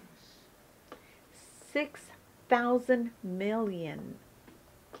 millones. 6,000 million.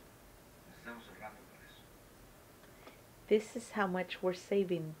 Nos estamos ahorrando por eso. This is how much we're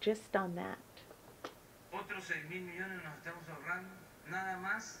saving just on that. Otros 6,000 millones nos estamos ahorrando nada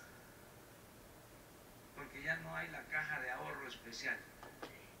más porque ya no hay la caja de ahorro especial.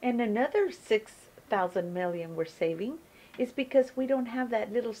 And another 6,000 million we're saving is because we don't have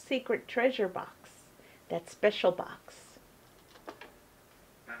that little secret treasure box, that special box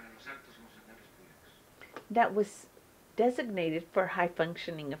Para los altos funcionarios públicos. that was designated for high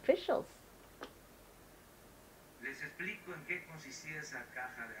functioning officials. Les explico en qué consistía esa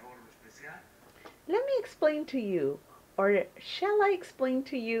caja de ahorro especial. Let me explain to you, or shall I explain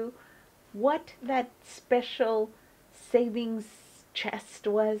to you, what that special savings chest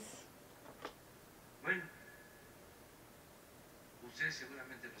was? Bueno, ustedes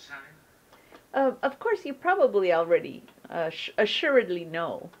seguramente lo saben, Of course, you probably already assuredly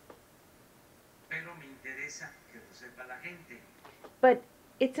know, pero me interesa que lo sepa la gente. but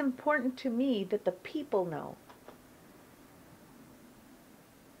it's important to me that the people know.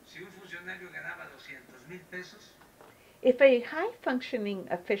 Si un funcionario ganaba 200,000 pesos, If a high functioning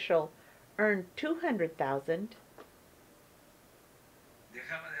official earned 200,000,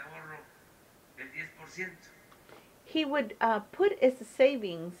 dejaba de ahorro el 10%. he would put as a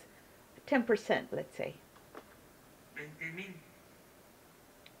savings 10%, let's say. 20,000.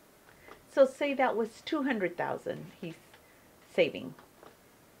 So say that was 200,000 he's saving.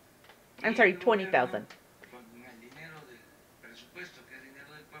 I'm Y sorry, el gobierno, 20,000. Con el dinero del presupuesto, que es dinero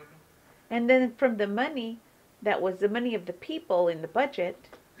del pueblo, And then from the money that was the money of the people in the budget,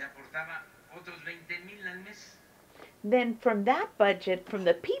 le aportaba otros 20 then from that budget, from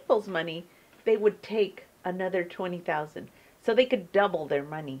the people's money, they would take another 20,000. So they could double their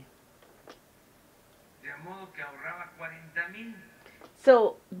money. De modo que ahorraba 40,000.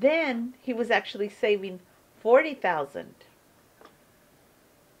 So then he was actually saving 40,000.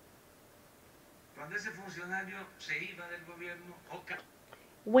 Cuando ese funcionario se iba del gobierno,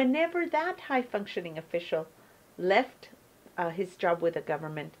 Whenever that high functioning official left his job with the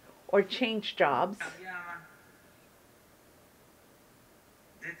government or changed jobs, cambiaba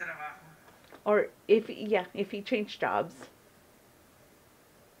de trabajo, or if he changed jobs,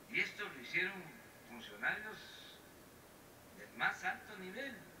 y esto lo hicieron funcionarios del más alto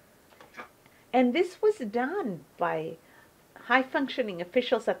nivel, and this was done by high functioning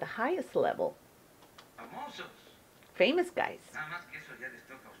officials at the highest level, famosos. famous guys. Nada más que eso ya les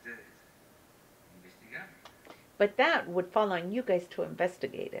toca a ustedes investigar. But that would fall on you guys to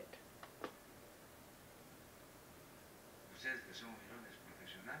investigate it. Ustedes que son millones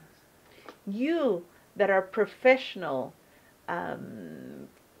profesionales. You that are professional, how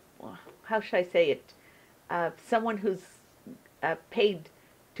should I say it? Someone who's paid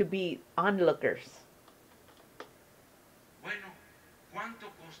to be onlookers. Bueno, ¿cuánto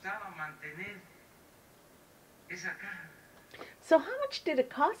costaba mantener esa caja? So how much did it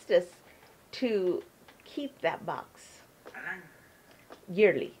cost us to keep that box Al año,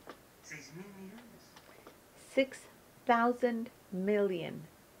 yearly? 6,000 millones. 6,000 million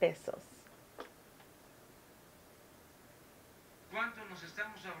pesos. ¿Cuánto nos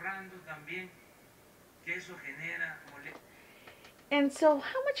estamos ahorrando también? Que eso genera molestia. And so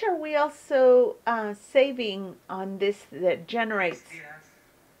how much are we also saving on this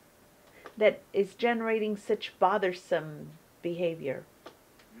that is generating such bothersome behavior?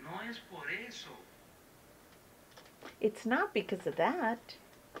 No es por eso It's not because of that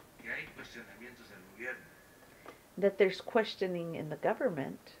que hay cuestionamientos del gobierno, that there's questioning in the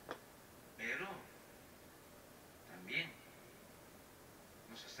government, pero también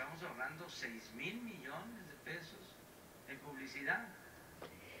nos estamos ahorrando 6,000 millones de pesos en publicidad.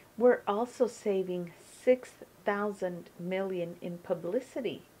 we're also saving 6,000 million in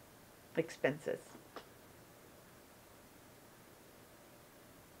publicity expenses.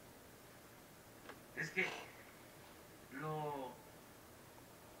 Es que lo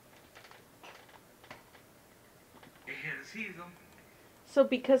ejercido So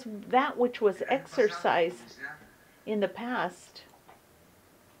because that which was el año pasado en exercised publicidad in the past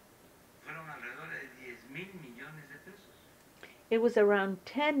fueron alrededor de 10,000 millones de pesos. it was around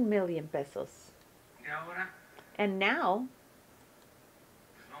 10 million pesos. Y ahora And now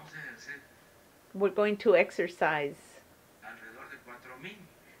pues vamos a ejercer we're going to exercise alrededor de 4,000.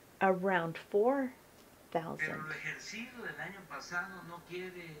 around 4,000. Pero lo ejercido del año pasado no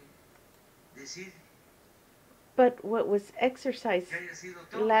quiere decir But what was exercised que haya sido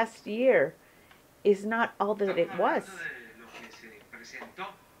todo. last year is not all that it Estamos was. hablando de lo que se presentó,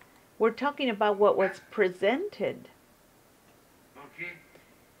 We're talking about what was presented. porque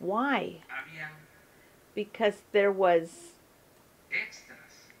Why? habían Because there was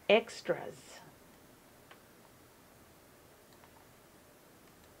extras. extras.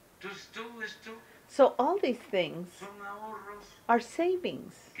 Entonces todo esto So all these things son ahorros are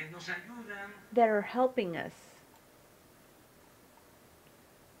savings que nos ayudan that are helping us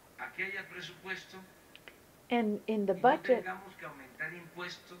a que haya presupuesto and in the y no budget tengamos que aumentar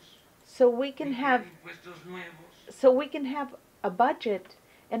impuestos, so we ni can crear have impuestos nuevos. a budget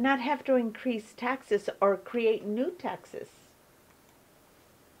and not have to increase taxes or create new taxes.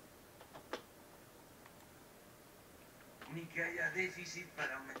 Ni que haya déficit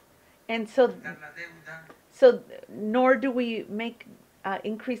para And so aumentar la deuda. nor do we make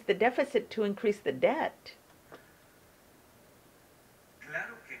increase the deficit to increase the debt.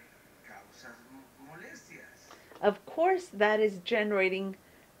 Claro que causas molestias. Of course, that is generating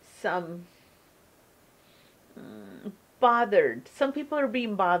some bothered. Some people are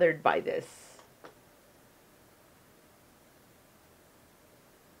being bothered by this.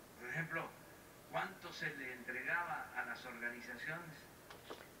 Por ejemplo, ¿cuánto se le entregaba a las organizaciones?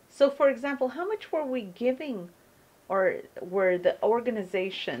 So, for example, how much were we giving, or were the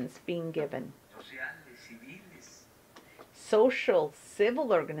organizations being given? Sociales, civiles, Social,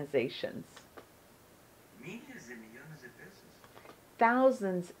 civil organizations. miles de millones de pesos.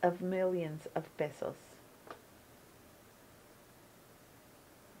 Thousands of millions of pesos.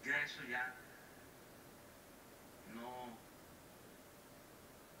 Ya eso ya no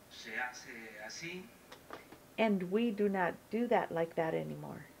se hace así. And we do not do that like that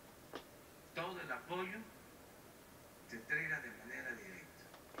anymore. Todo el apoyo se entrega de manera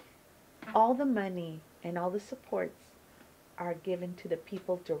directa. All the money and all the supports are given to the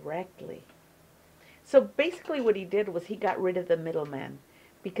people directly. So basically what he did was he got rid of the middleman,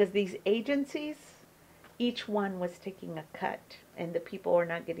 because these agencies, each one was taking a cut, and the people are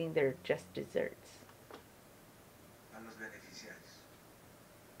not getting their just desserts. a los beneficiarios.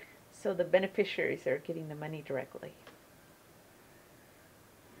 So the beneficiaries are getting the money directly.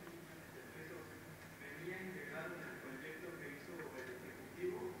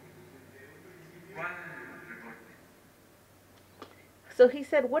 ¿Cuál recorte? So he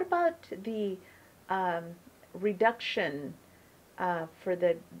said, what about the reduction for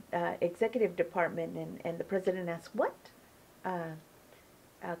the executive department? And the president asked, what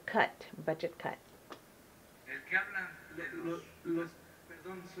cut, budget cut? El que hablan de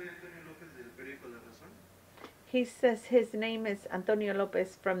Perdón, soy Antonio López del periódico La Razón. He says his name is Antonio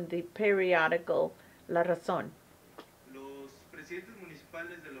Lopez from the periodical La Razón. Los presidentes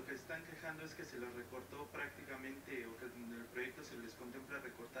municipales de lo que están quejando es que se les recortó prácticamente, o que en el proyecto se les contempla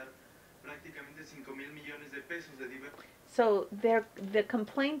recortar prácticamente 5,000 millones de pesos de diversos. So the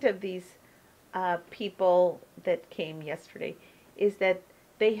complaint of these people that came yesterday is that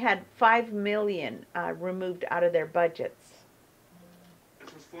they had 5 million removed out of their budgets.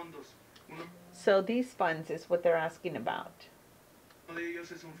 Esos fondos. Uno So these funds is what they're asking about. de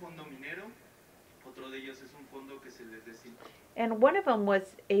ellos es un fondo minero, otro de ellos es un fondo que se les destina And one of them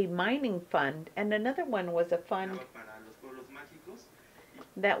was a mining fund, and another one was a fund para los pueblos mágicos,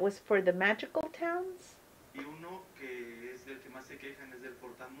 that was for the magical towns, y uno que es del que más se quejan es del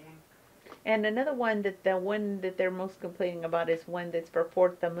Portamun, and another one that the one that they're most complaining about is one that's for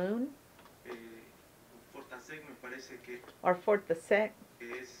Fort the Moon Fortasec me parece que or Fort the Sec,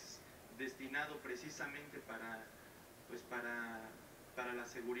 es destinado precisamente para, pues para la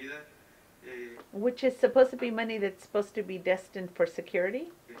seguridad. which is supposed to be money that's supposed to be destined for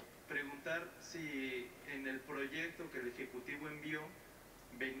security. Preguntar si en el proyecto que el Ejecutivo envió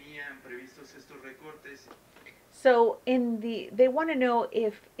venían previstos estos recortes. So they want to know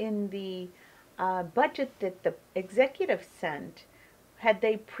if in the budget that the executive sent, had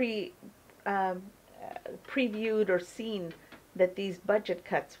they previewed or seen that these budget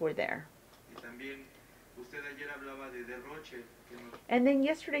cuts were there. Y también usted ayer hablaba de derroche, que nos And then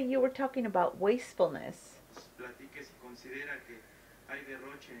yesterday you were talking about wastefulness. platique si considera que hay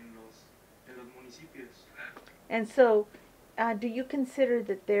derroche en los municipios. And so, do you consider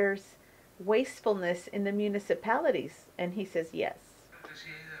that there's wastefulness in the municipalities? And he says yes. Sí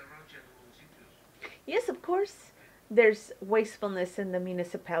hay derroche en los municipios. Yes, of course, there's wastefulness in the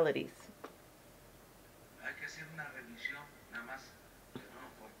municipalities. Hay que hacer una revisión, nada más, pero no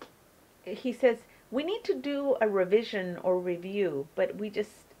puedo. He says, we need to do a revision or review, but we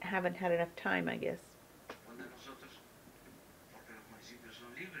just haven't had enough time, I guess. Donde nosotros, porque los municipios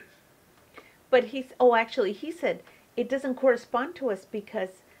son libres. But actually, he said, it doesn't correspond to us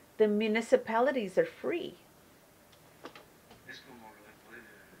because the municipalities are free. Es como lo del poder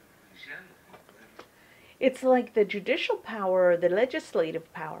judicial, o el poder It's like the judicial power or the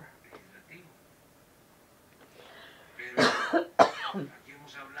legislative power. legislativo. Pero aquí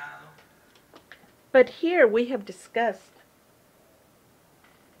hemos hablado But here we have discussed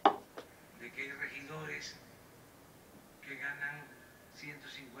de que hay regidores que ganan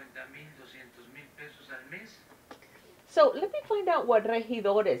 150,000, 200,000 pesos al mes. So let me find out what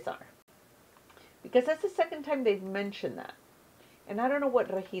regidores are. Because that's the second time they've mentioned that. And I don't know what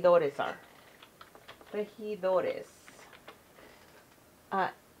regidores are. Regidores.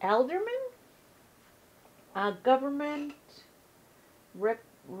 Alderman? Government?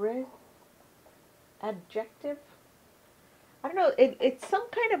 Adjective? I don't know. It's some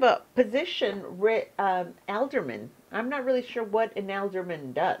kind of a position, alderman. I'm not really sure what an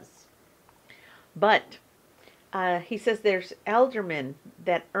alderman does. But he says there's aldermen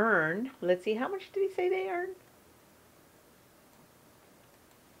that earn, let's see, how much did he say they earn?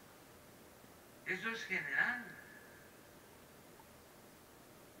 Eso es general.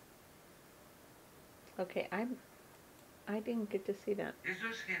 Okay, I didn't get to see that. Eso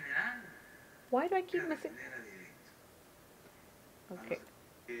es general. Why do I keep De missing? manera directa. Okay.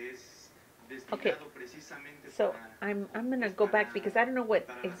 Que es destinado Okay. precisamente So para, I'm gonna go back because I don't know what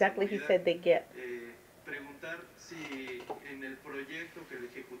exactly he said they get. preguntar si en el proyecto que el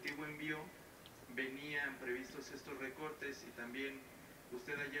Ejecutivo envió venían previstos estos recortes, y también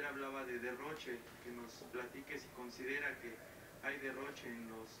usted ayer hablaba de derroche, que nos platique si considera que hay derroche en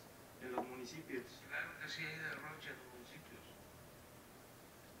los municipios. Claro que sí hay derroche en los municipios.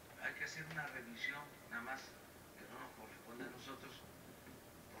 Hay que hacer una revisión, nada más, que no nos corresponde a nosotros,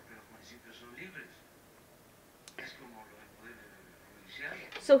 porque los municipios son libres. Es como lo del poder judicial.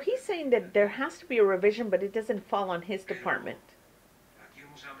 So he's saying that there has to be a revision, but it doesn't fall on his department. Aquí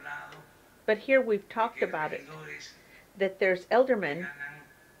hemos hablado But here we've de talked que about it, regidores that there's que aldermen ganan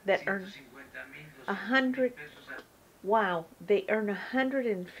that earn 150,000, 100 200,000 pesos al wow, they earn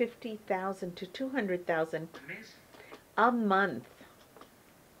 150,000 to 200,000 mes. a month.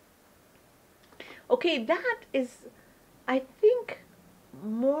 Okay, that is, I think,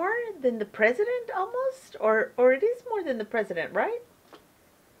 more than the president almost, or it is more than the president, right?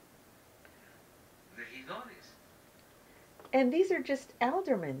 Regidores. And these are just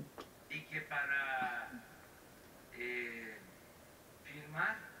aldermen. Y que para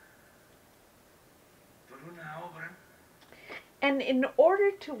firmar por una obra And in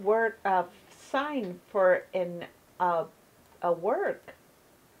order to work, sign for a work,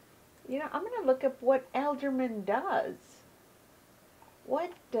 you know, I'm going to look up what alderman does.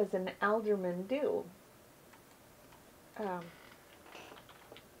 What does an alderman do?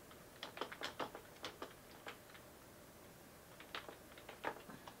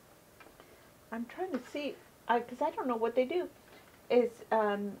 I'm trying to see, because I don't know what they do. Is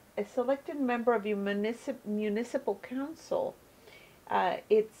a selected member of your municipal council.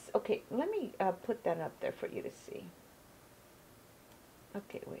 It's, okay, let me put that up there for you to see.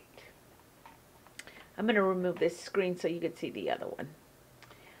 Okay, wait. I'm going to remove this screen so you can see the other one.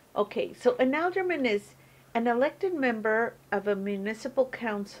 Okay, so an alderman is an elected member of a municipal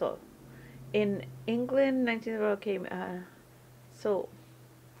council. In England, 19, okay, so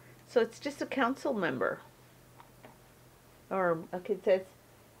it's just a council member. Or, okay, it says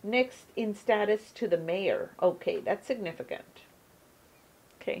next in status to the mayor. Okay, that's significant.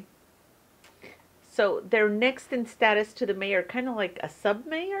 Okay. So they're next in status to the mayor, kind of like a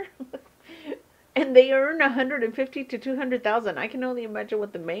sub-mayor. And they earn 150 to 200,000. I can only imagine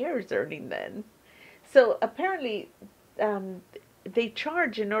what the mayor's earning then. So apparently, they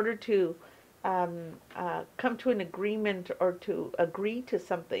charge in order to come to an agreement or to agree to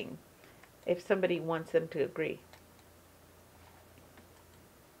something, if somebody wants them to agree.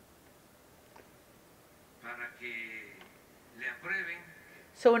 para que le aprueben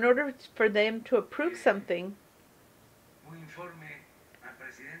So in order for them to approve something, un informe al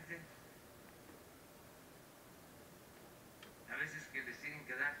presidente, a veces que les tienen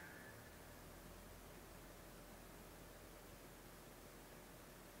que dar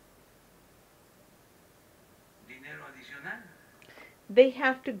dinero adicional. they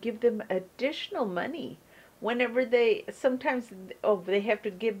have to give them additional money. Whenever they, sometimes, they have to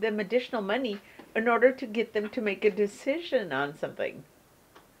give them additional money in order to get them to make a decision on something.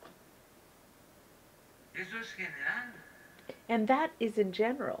 Eso es general. And that is in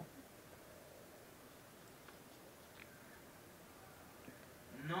general.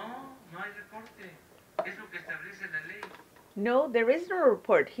 No, no hay reporte. Es lo que establece la ley. No, there is no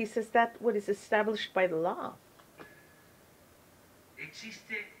report. He says that what is established by the law.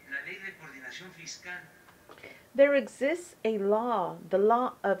 Existe la ley de coordinación fiscal. There exists a law, the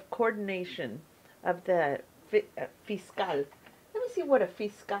law of coordination of the fiscal. Let me see what a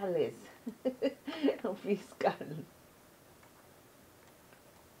fiscal is. Fiscal.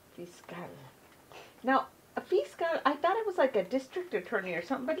 Fiscal. Now, a fiscal, I thought it was like a district attorney or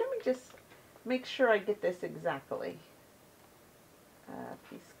something, but let me just make sure I get this exactly.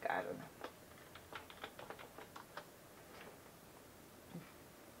 Fiscal.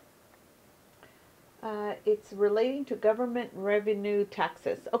 It's relating to government revenue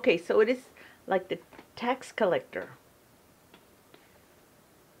taxes. Okay, so it is like the tax collector.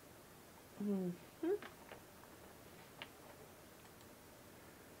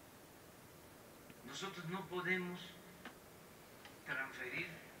 Nosotros no podemos transferir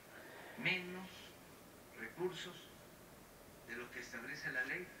menos recursos de lo que establece la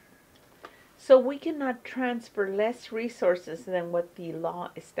ley. So we cannot transfer less resources than what the law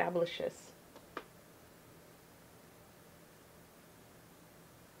establishes.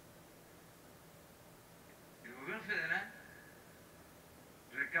 El gobierno federal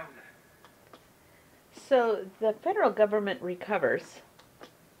recauda So the federal government recovers,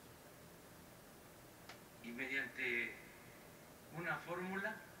 y mediante una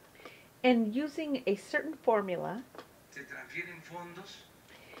fórmula and using a certain formula, se transfieren fondos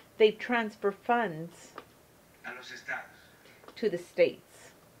they transfer funds a los estados. to the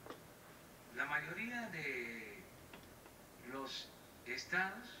states. La mayoría de los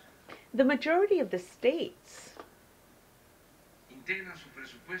estados The majority of the states integran su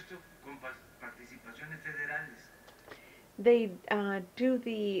presupuesto con participaciones federales. they do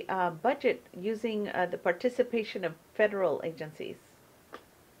the budget using the participation of federal agencies.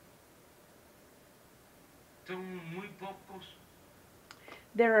 Son muy pocos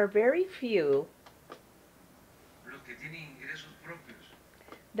There are very few los que tienen ingresos propios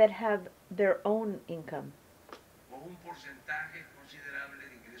that have their own income o un porcentaje considerable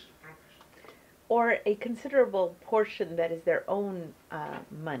de ingresos propios. or a considerable portion that is their own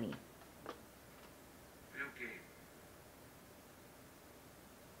money. Creo que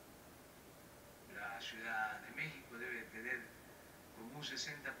la Ciudad de México debe tener como un 60%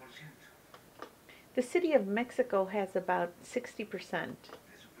 The city of Mexico has about 60%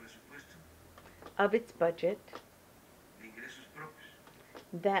 de su presupuesto of its budget de ingresos propios.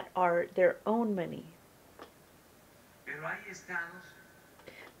 that are their own money. Pero hay estados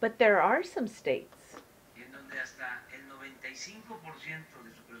But there are some states en donde hasta el 95%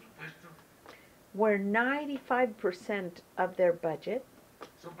 de su presupuesto where 95% of their budget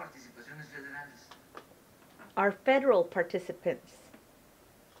son participaciones federales. are federal participants.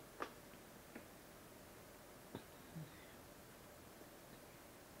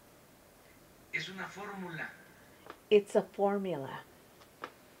 Es una fórmula It's a formula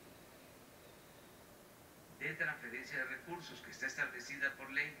de transferencia de recursos que está establecida por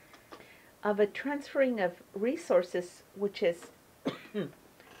ley of a transferring of resources which is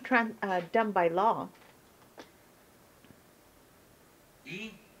done by law,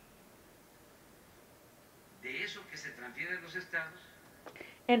 y de eso que se transfiere a los estados,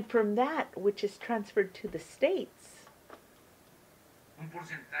 and from that which is transferred to the states, un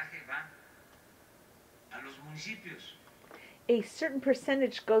porcentaje va a los municipios. a certain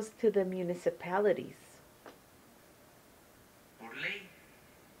percentage goes to the municipalities, Por ley,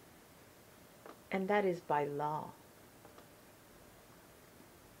 and that is by law.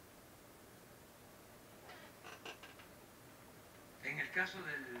 en el caso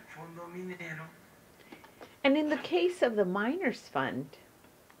del fondo minero, And in the case of the Miners Fund,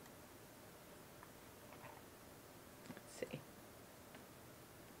 let's see.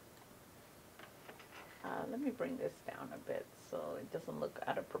 Let me bring this down a bit so it doesn't look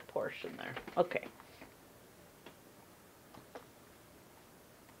out of proportion there. Okay.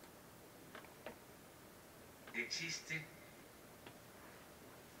 existe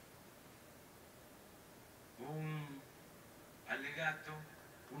un alegato,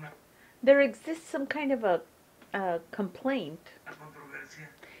 una There exists some kind of a complaint controversia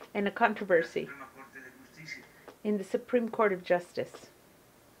and a en la controversy Suprema Corte de Justicia. in the Supreme Court of Justice.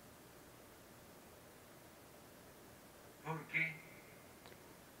 Porque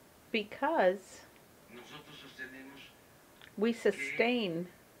Because nosotros sostenemos we sustain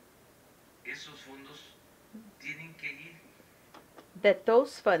esos fondos tienen que ir that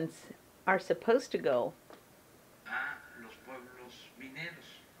those funds are supposed to go, a los pueblos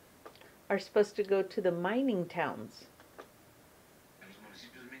mineros, are supposed to go to the mining towns, a los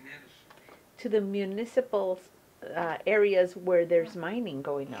municipios mineros, to the municipal areas where there's mining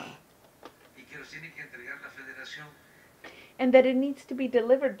going on, y que los tiene que entregar la federación. and that it needs to be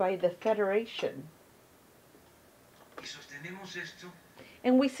delivered by the federation. Y sostenemos esto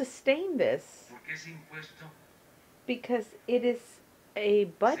And we sustain this porque ese impuesto because it is a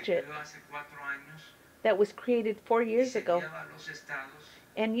se budget creó hace 4 años that was created 4 y years se ago enviaba a los estados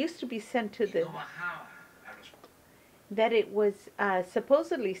and used to be sent to y the, no bajaba a los that it was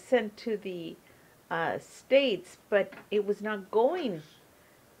supposedly sent to the states, but it was not going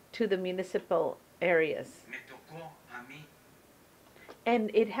to the municipal areas. Me tocó a mí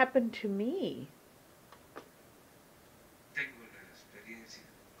And it happened to me. tengo la experiencia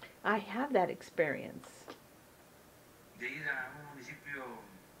I have that experience de ir a un municipio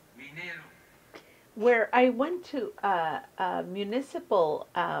minero where I went to a municipal,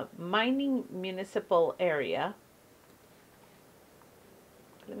 mining municipal area.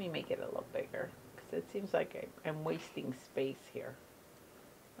 Let me make it a little bigger because it seems like I'm wasting space here.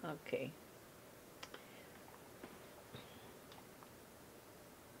 Okay.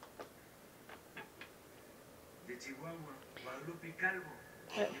 de Chihuahua, Guadalupe y Calvo,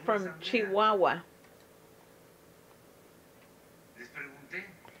 en una From asamblea. Chihuahua. Les pregunté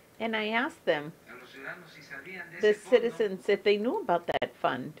And I asked them, a los ciudadanos si sabían de the ese fondo citizens, if they knew about that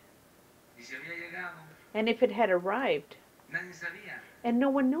fund y si había llegado. and if it had arrived. Nadie sabía. And no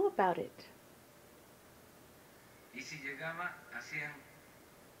one knew about it. Y si llegaba, hacían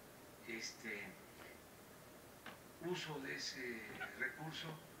uso de ese recurso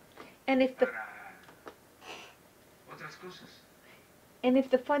And if the para otras cosas. And if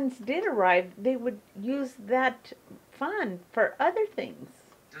the funds did arrive, they would use that fund for other things.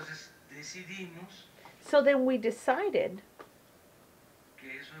 Entonces decidimos So then we decided que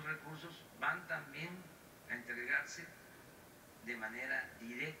esos recursos van también a entregarse de manera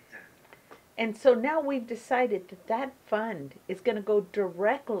directa And so now we've decided that that fund is going to go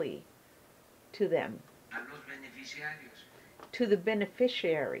directly to them, a los beneficiarios. to the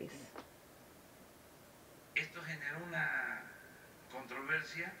beneficiaries. Esto generó una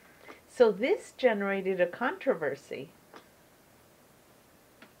controversia So this generated a controversy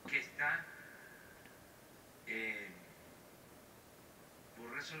que está por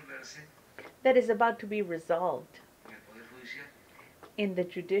resolverse that is about to be resolved en el Poder Judicial. in the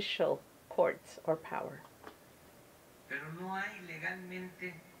judicial courts or power. Pero no hay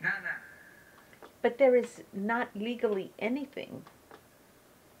legalmente nada. But there is not legally anything.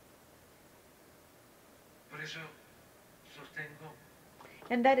 Por eso sostengo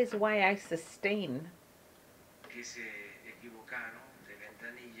And that is why I sustain que se equivocaron de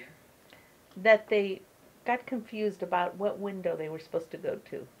ventanilla that they got confused about what window they were supposed to go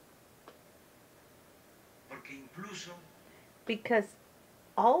to. porque incluso Because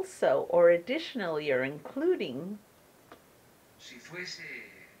also, or additionally, or including, si fuese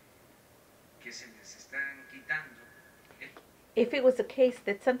que se les están quitando if it was a case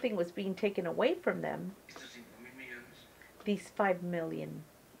that something was being taken away from them, estos 5,000 millones, these 5 million,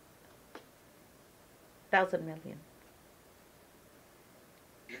 1,000 million,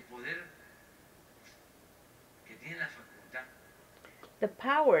 el poder que tiene la facultad the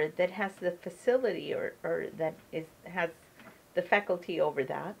power that has the facility or that has the faculty over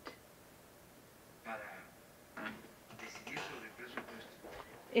that, para decidir sobre el presupuesto,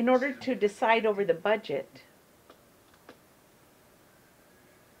 in order to decide over the budget,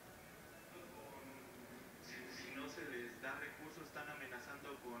 si no se les da recursos, están amenazando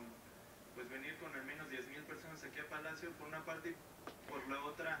con pues venir con al menos 10,000 personas aquí a Palacio por una parte y por la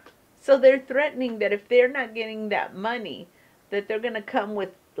otra. so they're threatening that if they're not getting that money, that they're going to come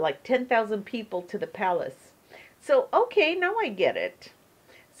with like 10,000 people to the palace. So, okay, now I get it.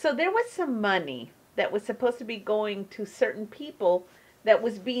 So there was some money that was supposed to be going to certain people that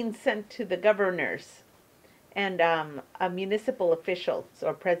was being sent to the governors and municipal officials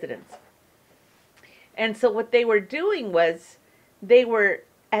or presidents. And so what they were doing was they were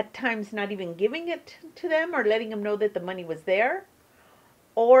at times not even giving it to them or letting them know that the money was there,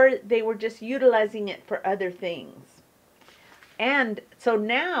 or they were just utilizing it for other things. And so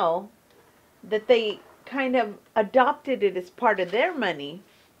now that they kind of adopted it as part of their money,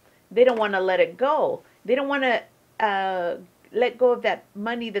 they don't want to let it go. They don't want to let go of that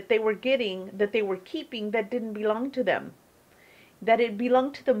money that they were getting, that they were keeping, that didn't belong to them, that it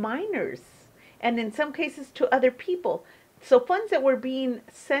belonged to the miners, and in some cases to other people. So funds that were being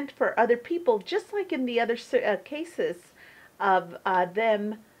sent for other people, just like in the other cases of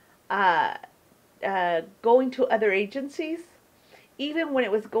them going to other agencies, even when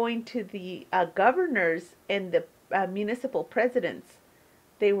it was going to the governors and the municipal presidents,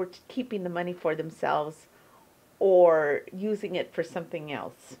 they were keeping the money for themselves or using it for something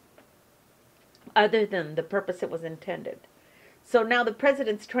else other than the purpose it was intended. So now the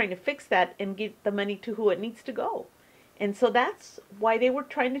president's trying to fix that and get the money to who it needs to go. And so that's why they were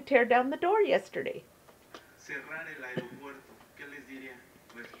trying to tear down the door yesterday. Cerrar el aeropuerto, ¿qué les diría?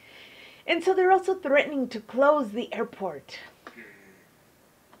 pues, And so they're also threatening to close the airport. que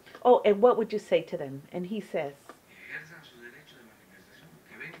Oh, and what would you say to them? And he says, ejerzan su derecho de manifestación,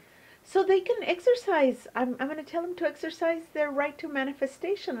 que vengan. so they can exercise. I'm going to tell them to exercise their right to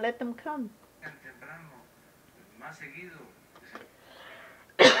manifestation. Let them come. Tan temprano, más seguido,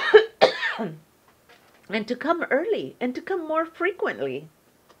 And to come early. And to come more frequently.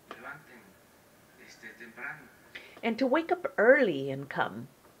 levanten temprano, And to wake up early and come.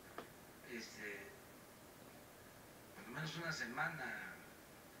 por lo menos una semana,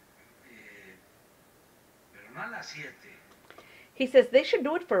 pero no a las 7. He says they should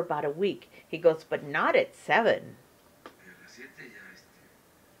do it for about a week. He goes, but not at 7. A las 7 ya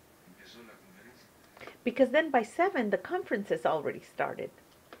empezó la conferencia. Because then by 7, the conference has already started.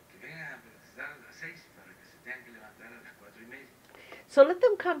 Que vengan a protestar a las 6 para que se tengan que levantar a las 4:30. So let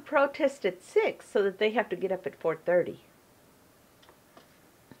them come protest at 6 so that they have to get up at 4:30.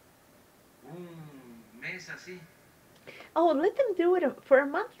 Un mes así, Oh, let them do it for a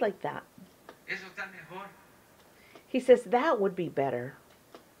month like that. eso está mejor He says that would be better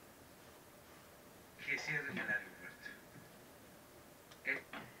que cierren el aeropuerto.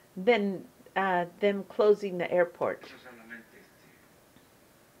 than them closing the airport. Eso solamente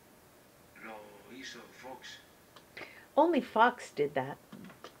lo hizo Fox. Only Fox did that.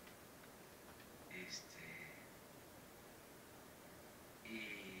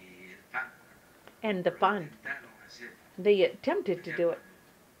 Y el PAN. And the Lo PAN. intentaron hacer. They attempted to Ya do it.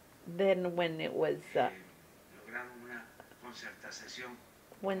 cuando, Then when it was, lograron una concertación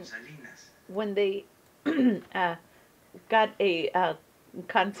when Salinas. when they got a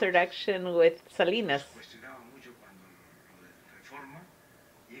concert action with Salinas. Cuestionaban mucho cuando lo de reforma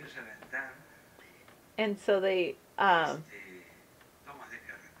y ellos se aventaron And so tomas de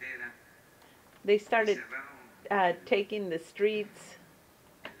carretera they y started cerraron taking the streets,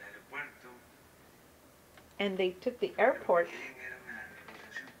 el aeropuerto. and they took the Pero lo que airport, querían era una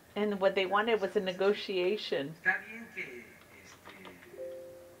negociación. and what they wanted was a negotiation. Está bien que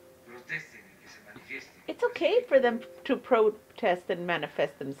protesten y que se manifiesten. It's okay for them to protest and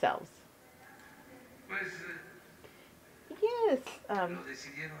manifest themselves. Pues Yes. lo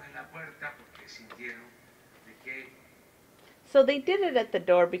decidieron en la puerta porque sintieron de que So they did it at the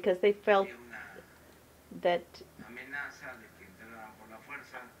door because they felt había una that amenaza de que entraran por la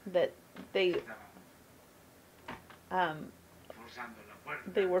fuerza, they estaban um, forzando la puerta.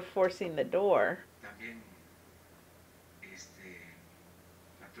 they were forcing the door, También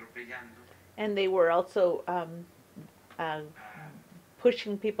atropellando and they were also a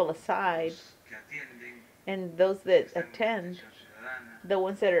pushing people aside, los que atienden, and those que that están en attend, atención ciudadana, the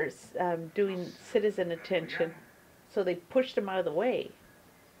ones that are doing los citizen attention, arrollaron. so they pushed them out of the way.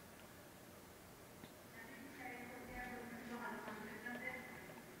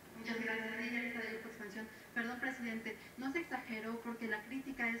 Muchas gracias. Ella les dio por expansión. Perdón, presidente, no se exageró porque la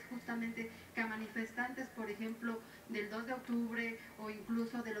crítica es justamente que a manifestantes, por ejemplo, del 2 de octubre o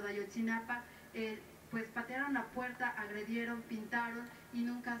incluso de lo de Ayotzinapa, pues patearon la puerta, agredieron, pintaron y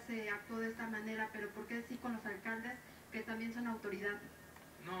nunca se actuó de esta manera, pero ¿por qué sí con los alcaldes que también son autoridad?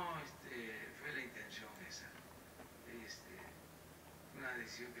 No, fue la intención esa. Una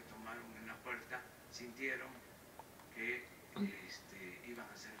decisión que tomaron en la puerta, sintieron que iban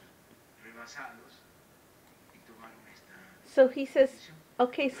a ser rebasados y tomaron esta So he says, decisión.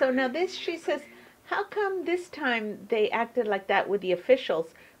 okay, so now this, she says, how come this time they acted like that with the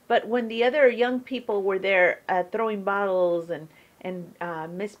officials, but when the other young people were there throwing bottles and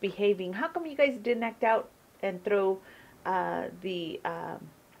misbehaving, how come you guys didn't act out and throw the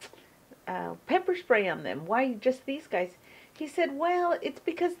pepper spray on them? Why just these guys? He said, well, it's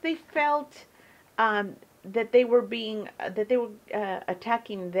because they felt that they were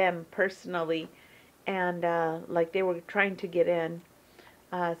attacking them personally, and like they were trying to get in.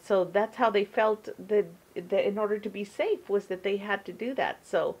 So that's how they felt that in order to be safe was that they had to do that.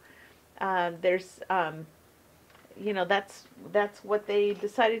 So there's, that's what they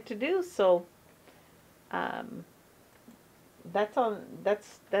decided to do. So that's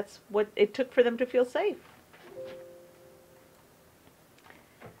what it took for them to feel safe.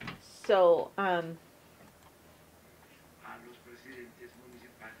 So A los presidentes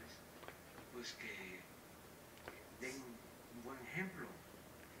municipales, pues que den un buen ejemplo.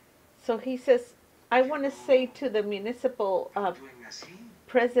 so he says, I want to say to the municipal Actúen así.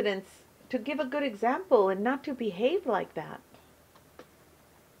 presidents to give a good example and not to behave like that.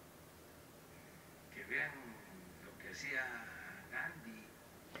 Que vean lo que hacía Gandhi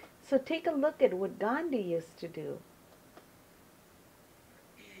So take a look at what Gandhi used to do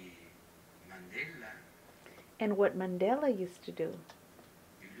y Mandela and what Mandela used to do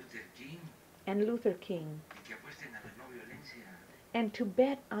y Luther King, and Luther King, y que apuesten a la no violencia. and to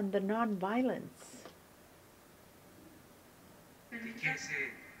bet on the non-violence, Y que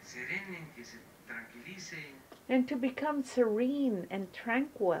se serenen, que se tranquilicen, and to become serene and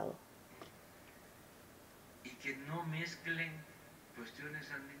tranquil, y que no mezclen cuestiones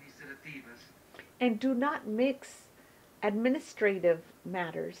administrativas and do not mix administrative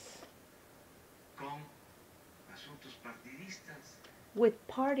matters con asuntos partidistas, with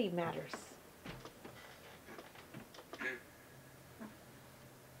party matters, que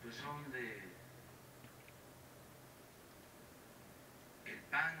pues son de el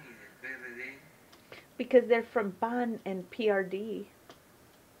PAN y del PRD, because they're from PAN and PRD,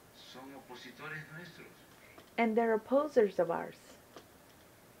 son opositores nuestros. and they're opposers of ours.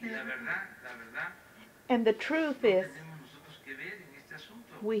 Y la verdad, And the truth no is, tenemos nosotros que ver en este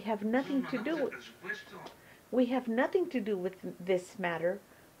asunto. we have nothing to do with We have nothing to do with this matter.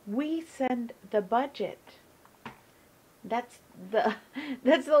 We send the budget. That's the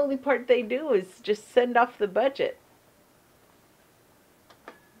only part they do is just send off the budget.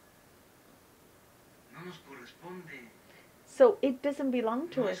 No nos corresponde. So it doesn't belong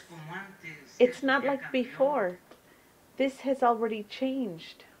to No us. es como antes. It's Esto not ya like cambió. before. This has already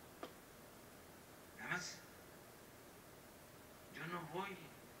changed. Además, yo no voy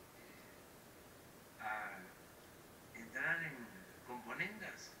a entrar en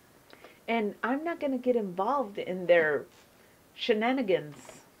componendas. And I'm not going to get involved in their shenanigans.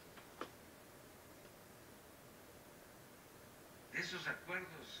 De esos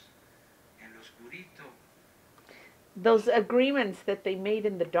acuerdos acuerdos en lo oscurito, those agreements that they made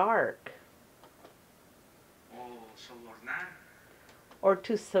in the dark, o sobornar, or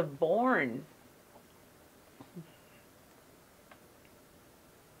to suborn,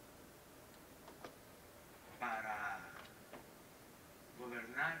 para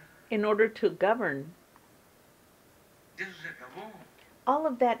gobernar, in order to govern. de eso se acabó. All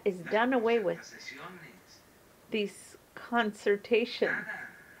of that is Las done away with. concertaciones, These consultations, nada.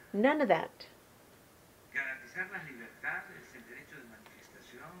 none of that. Garantizar las libertades, el derecho de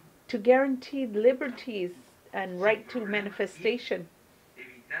manifestación, To guarantee liberties and right to manifestation,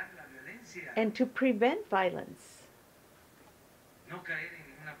 evitar la violencia, and to prevent violence, no caer en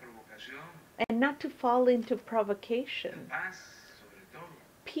ninguna provocación, and not to fall into la provocation. paz sobre todo.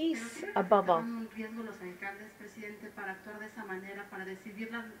 Peace Pero sí above all. representaban un riesgo los alcaldes, presidente, para actuar de esa manera, para decidir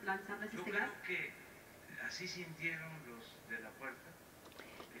lanzarles Yo este creo gas. que así sintieron los de la puerta,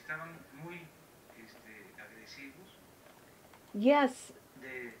 que estaban muy agresivos, Yes,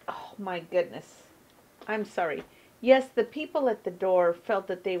 de oh my goodness. I'm sorry. Yes, the people at the door felt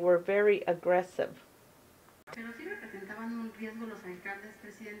that they were very aggressive. Pero sí representaban un riesgo los alcaldes,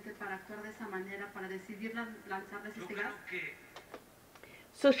 presidente, para actuar de esa manera, para decidir lanzarles yo este creo gas. que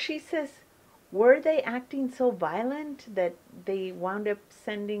So she says, were they acting so violent that they wound up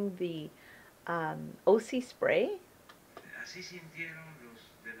sending the OC spray? así sintieron los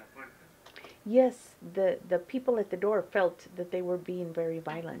de la puerta, Yes, the people at the door felt that they were being very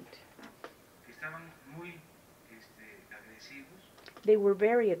violent. que estaban muy agresivos They were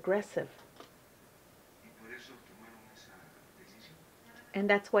very aggressive, y por eso tomaron esa decisión. and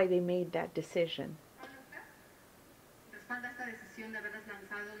that's why they made that decision. ¿Respalda esta decisión de haberles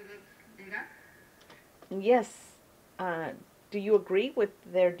lanzado el gas? Yes, do you agree with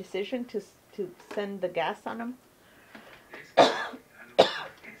their decision to send the gas on them? Es que a lo mejor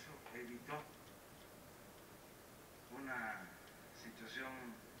eso evitó una situación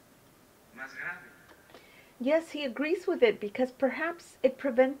más grave. Yes, he agrees with it because perhaps it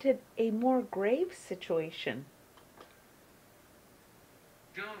prevented a more grave situation.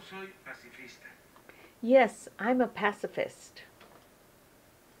 Yo soy pacifista Yes, I'm a pacifist,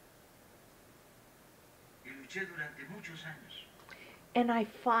 y luché durante muchos años and I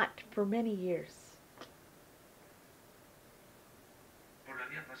fought for many years por la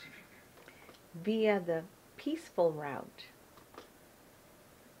vía pacífica. via the peaceful route.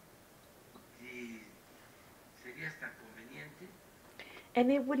 Y sería hasta conveniente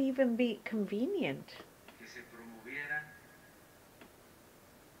And it would even be convenient que se promoviera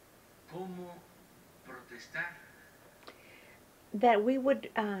cómo protestar that we would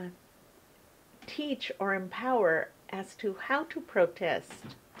teach or empower as to how to protest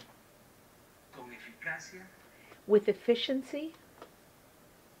con eficacia, with efficiency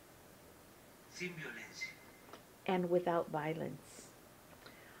sin violencia. and without violence.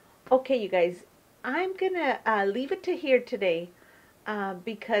 Okay, you guys, I'm gonna leave it to here today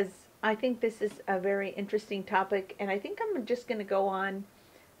because I think this is a very interesting topic, and I think I'm just gonna go on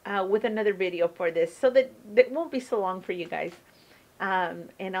with another video for this so that won't be so long for you guys.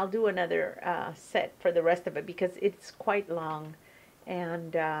 And I'll do another set for the rest of it because it's quite long,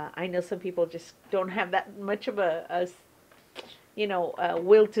 and I know some people just don't have that much of a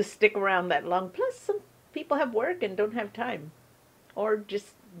will to stick around that long. Plus, some people have work and don't have time, or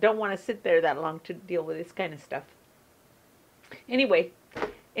just don't want to sit there that long to deal with this kind of stuff. Anyway,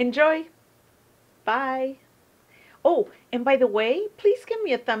 enjoy. Bye. Oh, and by the way, please give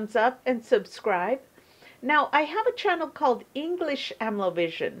me a thumbs up and subscribe. Now, I have a channel called English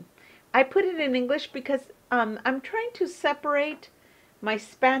AMLO-Vision. I put it in English because I'm trying to separate my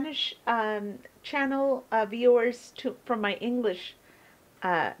Spanish channel viewers from my English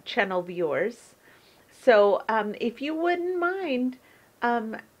channel viewers. So if you wouldn't mind,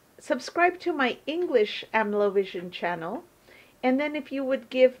 subscribe to my English AMLO-Vision channel. And then if you would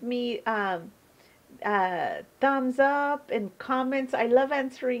give me thumbs up and comments. I love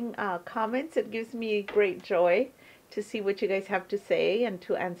answering comments. It gives me great joy to see what you guys have to say and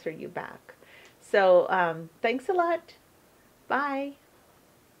to answer you back. So thanks a lot. Bye.